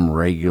there's some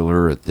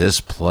regular at this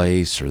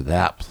place or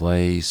that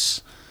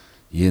place,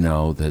 you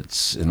know,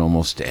 that's in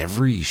almost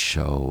every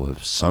show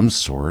of some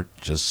sort,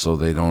 just so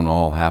they don't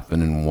all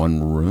happen in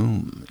one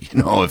room,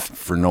 you know, if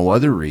for no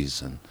other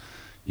reason,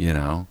 you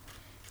know.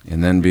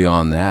 And then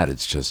beyond that,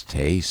 it's just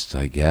taste,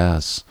 I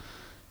guess,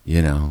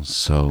 you know.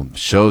 So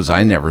shows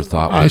I never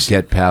thought would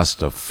get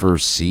past a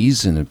first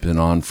season have been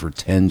on for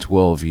 10,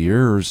 12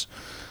 years.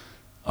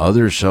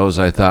 Other shows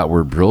I thought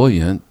were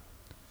brilliant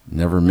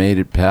never made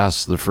it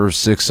past the first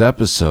 6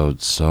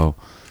 episodes. So,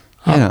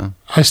 yeah.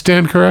 I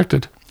stand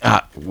corrected.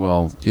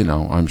 Well, you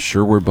know, I'm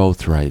sure we're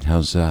both right.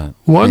 How's that?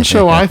 One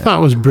show I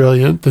thought was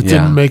brilliant that Yeah.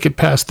 didn't make it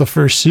past the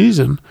first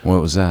season,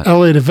 What was that?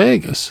 LA to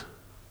Vegas.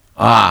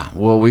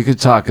 Well, we could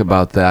talk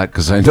about that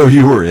because I know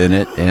you were in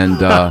it. And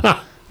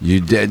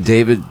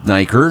David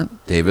Nyker.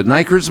 David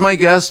Nyker's my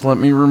guest. Let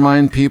me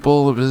remind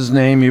people of his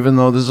name, even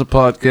though this is a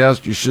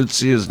podcast. You should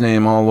see his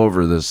name all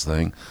over this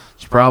thing.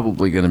 It's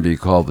probably going to be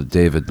called the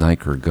David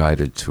Nyker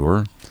Guided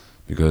Tour,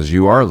 because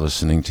you are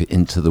listening to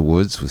Into the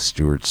Woods with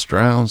Stuart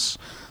Strauss.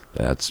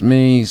 That's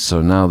me.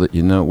 So now that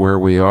you know where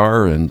we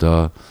are and,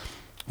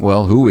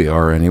 well, who we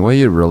are anyway,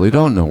 you really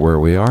don't know where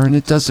we are, and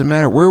it doesn't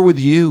matter. We're with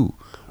you.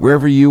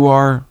 Wherever you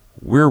are,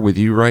 we're with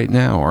you right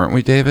now, aren't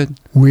we, David?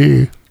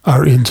 We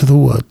are into the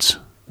woods.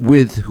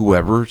 With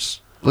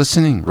whoever's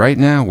listening right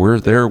now, we're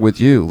there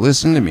with you.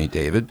 Listen to me,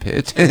 David. Pay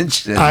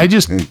attention. I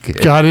just Okay.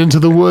 got into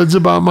the woods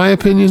about my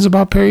opinions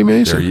about Perry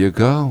Mason. There you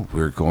go.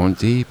 We're going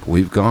deep.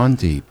 We've gone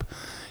deep.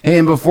 Hey,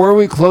 and before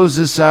we close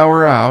this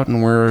hour out,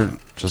 and we're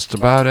just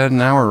about at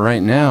an hour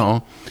right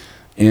now,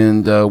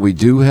 and we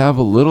do have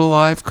a little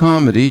live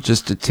comedy,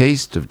 just a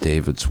taste of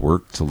David's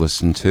work to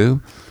listen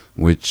to,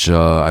 which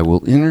I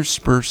will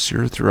intersperse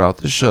here throughout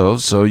the show.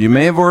 So you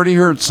may have already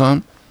heard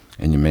some,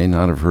 and you may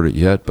not have heard it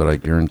yet, but I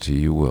guarantee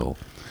you will.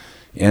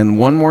 And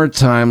one more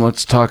time,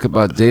 let's talk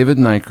about David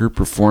Nyker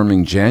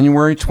performing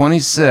January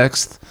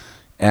 26th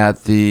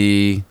at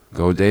the...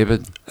 Go,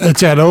 David.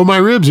 It's at Oh My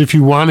Ribs if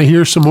you want to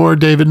hear some more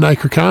David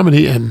Nyker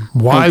comedy, and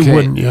why Okay,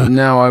 wouldn't you?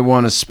 Now I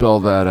want to spell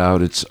that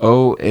out. It's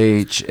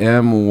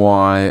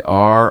OHMYRIBS,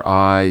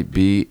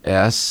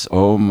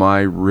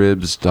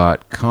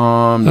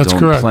 ohmyribs.com. That's Don't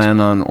correct. plan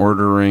on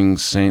ordering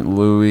St.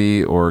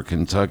 Louis or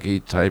Kentucky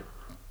type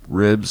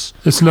ribs.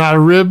 It's not a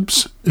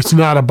ribs. It's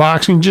not a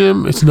boxing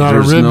gym. It's not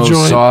There's a rib no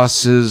joint.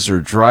 sauces or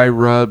dry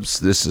rubs.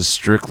 This is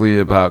strictly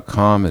about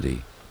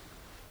comedy.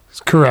 It's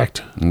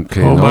correct.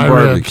 Okay, Oh, no my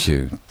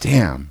barbecue.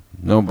 Damn,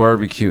 no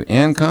barbecue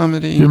and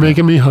comedy? You're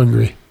making me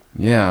hungry.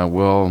 Yeah,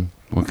 well,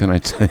 what can I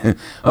tell you?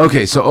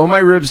 Okay, so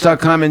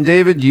ohmyribs.com. And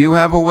David, do you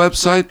have a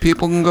website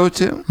people can go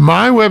to?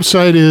 My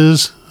website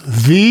is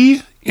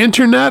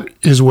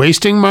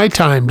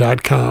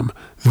theinternetiSwastingmytime.com.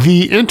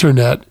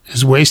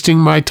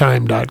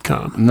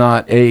 TheinternetiSwastingmytime.com.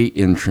 Not a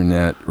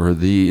internet or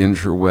the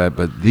interweb,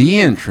 but the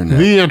internet.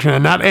 The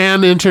internet, not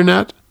an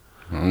internet.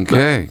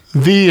 Okay.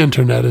 The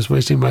internet is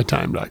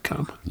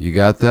wastingmytime.com. You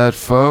got that,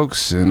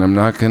 folks? And I'm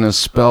not going to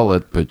spell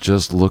it, but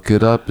just look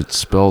it up. It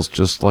spells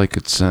just like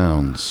it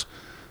sounds.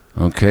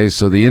 Okay,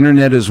 so the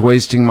internet is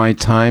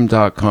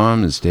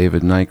wastingmytime.com is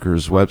David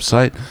Nyker's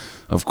website.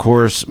 Of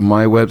course,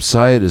 my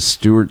website is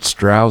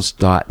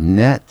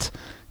stuartstrauss.net.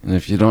 And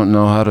if you don't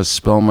know how to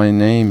spell my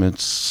name,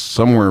 it's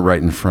somewhere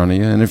right in front of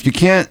you. And if you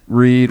can't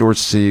read or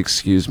see,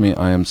 excuse me,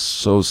 I am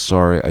so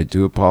sorry. I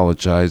do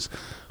apologize.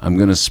 I'm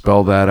going to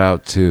spell that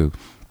out too.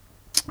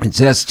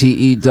 It's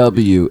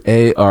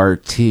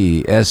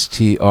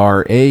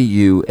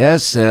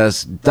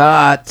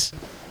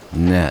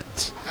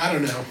STEWARTSTRAUSS.net. I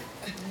don't know.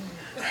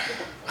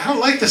 I don't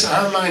like this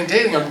online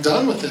dating. I'm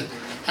done with it.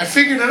 I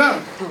figured it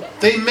out.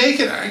 They make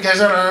it, you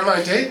guys on an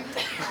online date?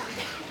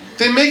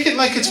 They make it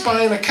like it's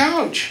buying a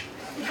couch.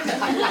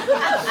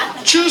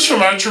 Choose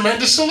from our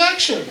tremendous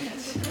selection.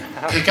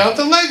 Pick out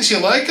the legs you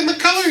like and the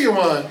color you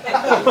want.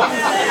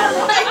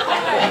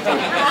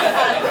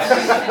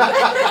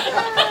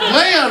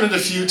 Lay on it a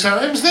few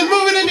times, then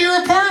move it into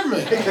your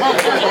apartment.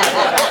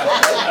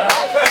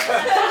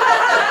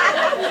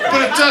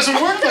 But it doesn't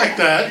work like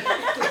that,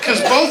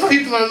 because both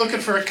people are looking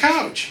for a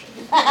couch.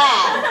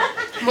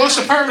 Most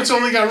apartments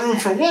only got room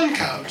for one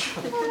couch.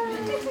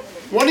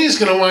 One of you is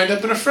going to wind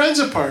up in a friend's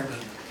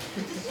apartment.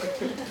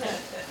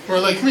 Or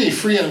like me,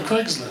 free on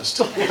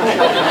Craigslist.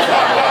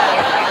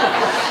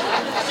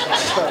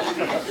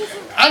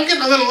 I'm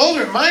getting a little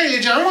older. At my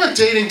age, I want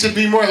dating to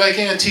be more like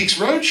Antiques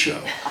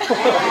Roadshow.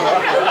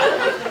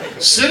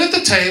 Sit at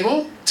the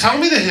table, tell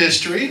me the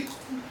history.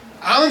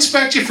 I'll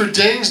inspect you for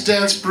dings,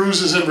 dents,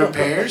 bruises, and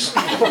repairs.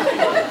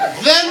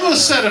 Then we'll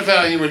set a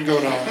value and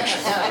go to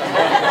auction.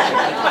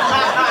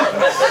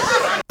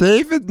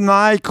 David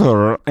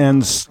Nyker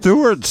and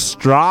Stuart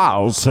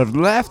Strauss have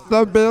left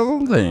the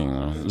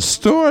building.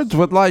 Stuart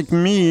would like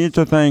me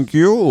to thank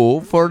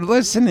you for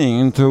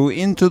listening to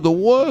Into the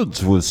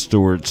Woods with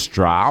Stuart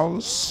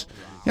Strauss.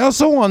 He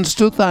also wants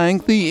to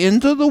thank the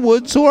Into the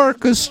Woods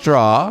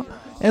Orchestra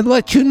and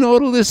let you know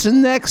to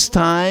listen next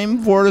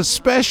time for a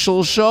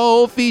special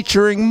show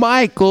featuring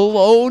Michael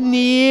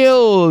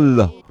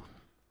O'Neill.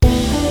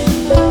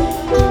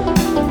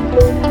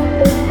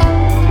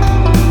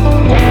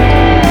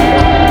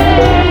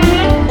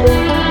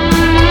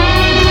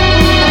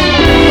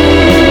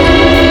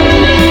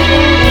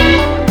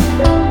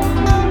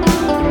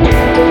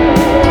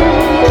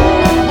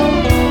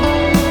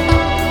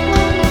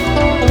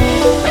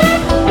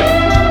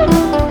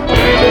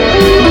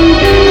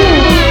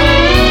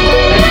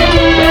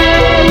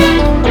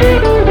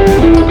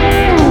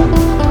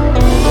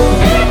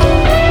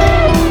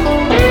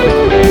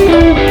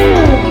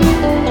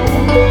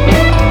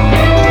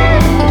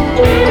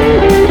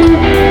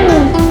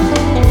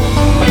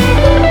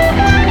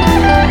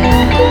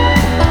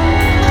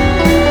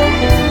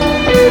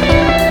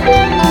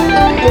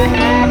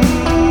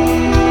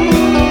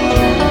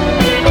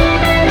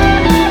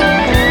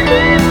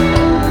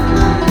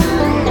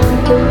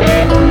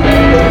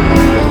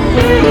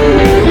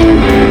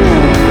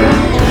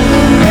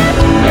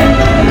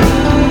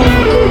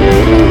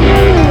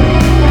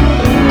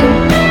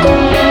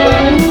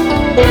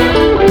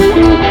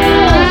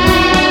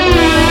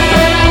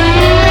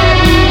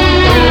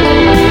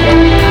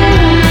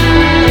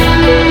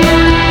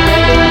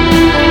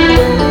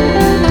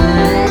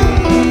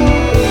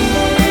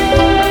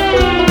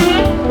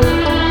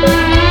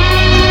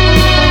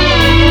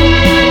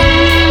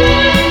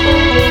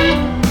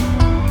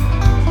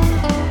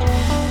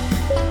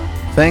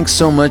 Thanks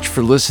so much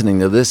for listening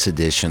to this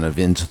edition of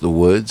Into the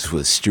Woods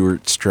with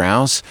Stuart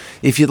Strauss.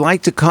 If you'd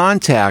like to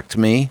contact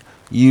me,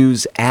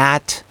 use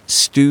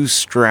 @Stu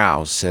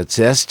Strauss. That's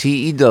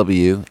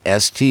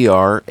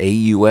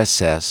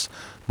STEWSTRAUSS,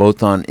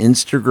 both on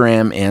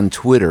Instagram and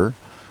Twitter.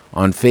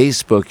 On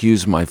Facebook,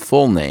 use my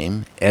full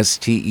name,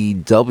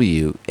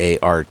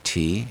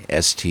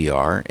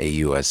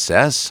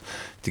 STEWARTSTRAUSS.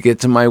 To get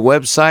to my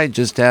website,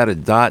 just add a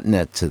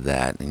 .net to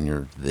that, and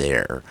you're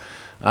there.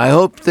 I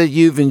hope that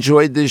you've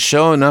enjoyed this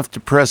show enough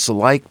to press the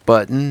like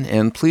button,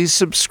 and please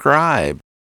subscribe.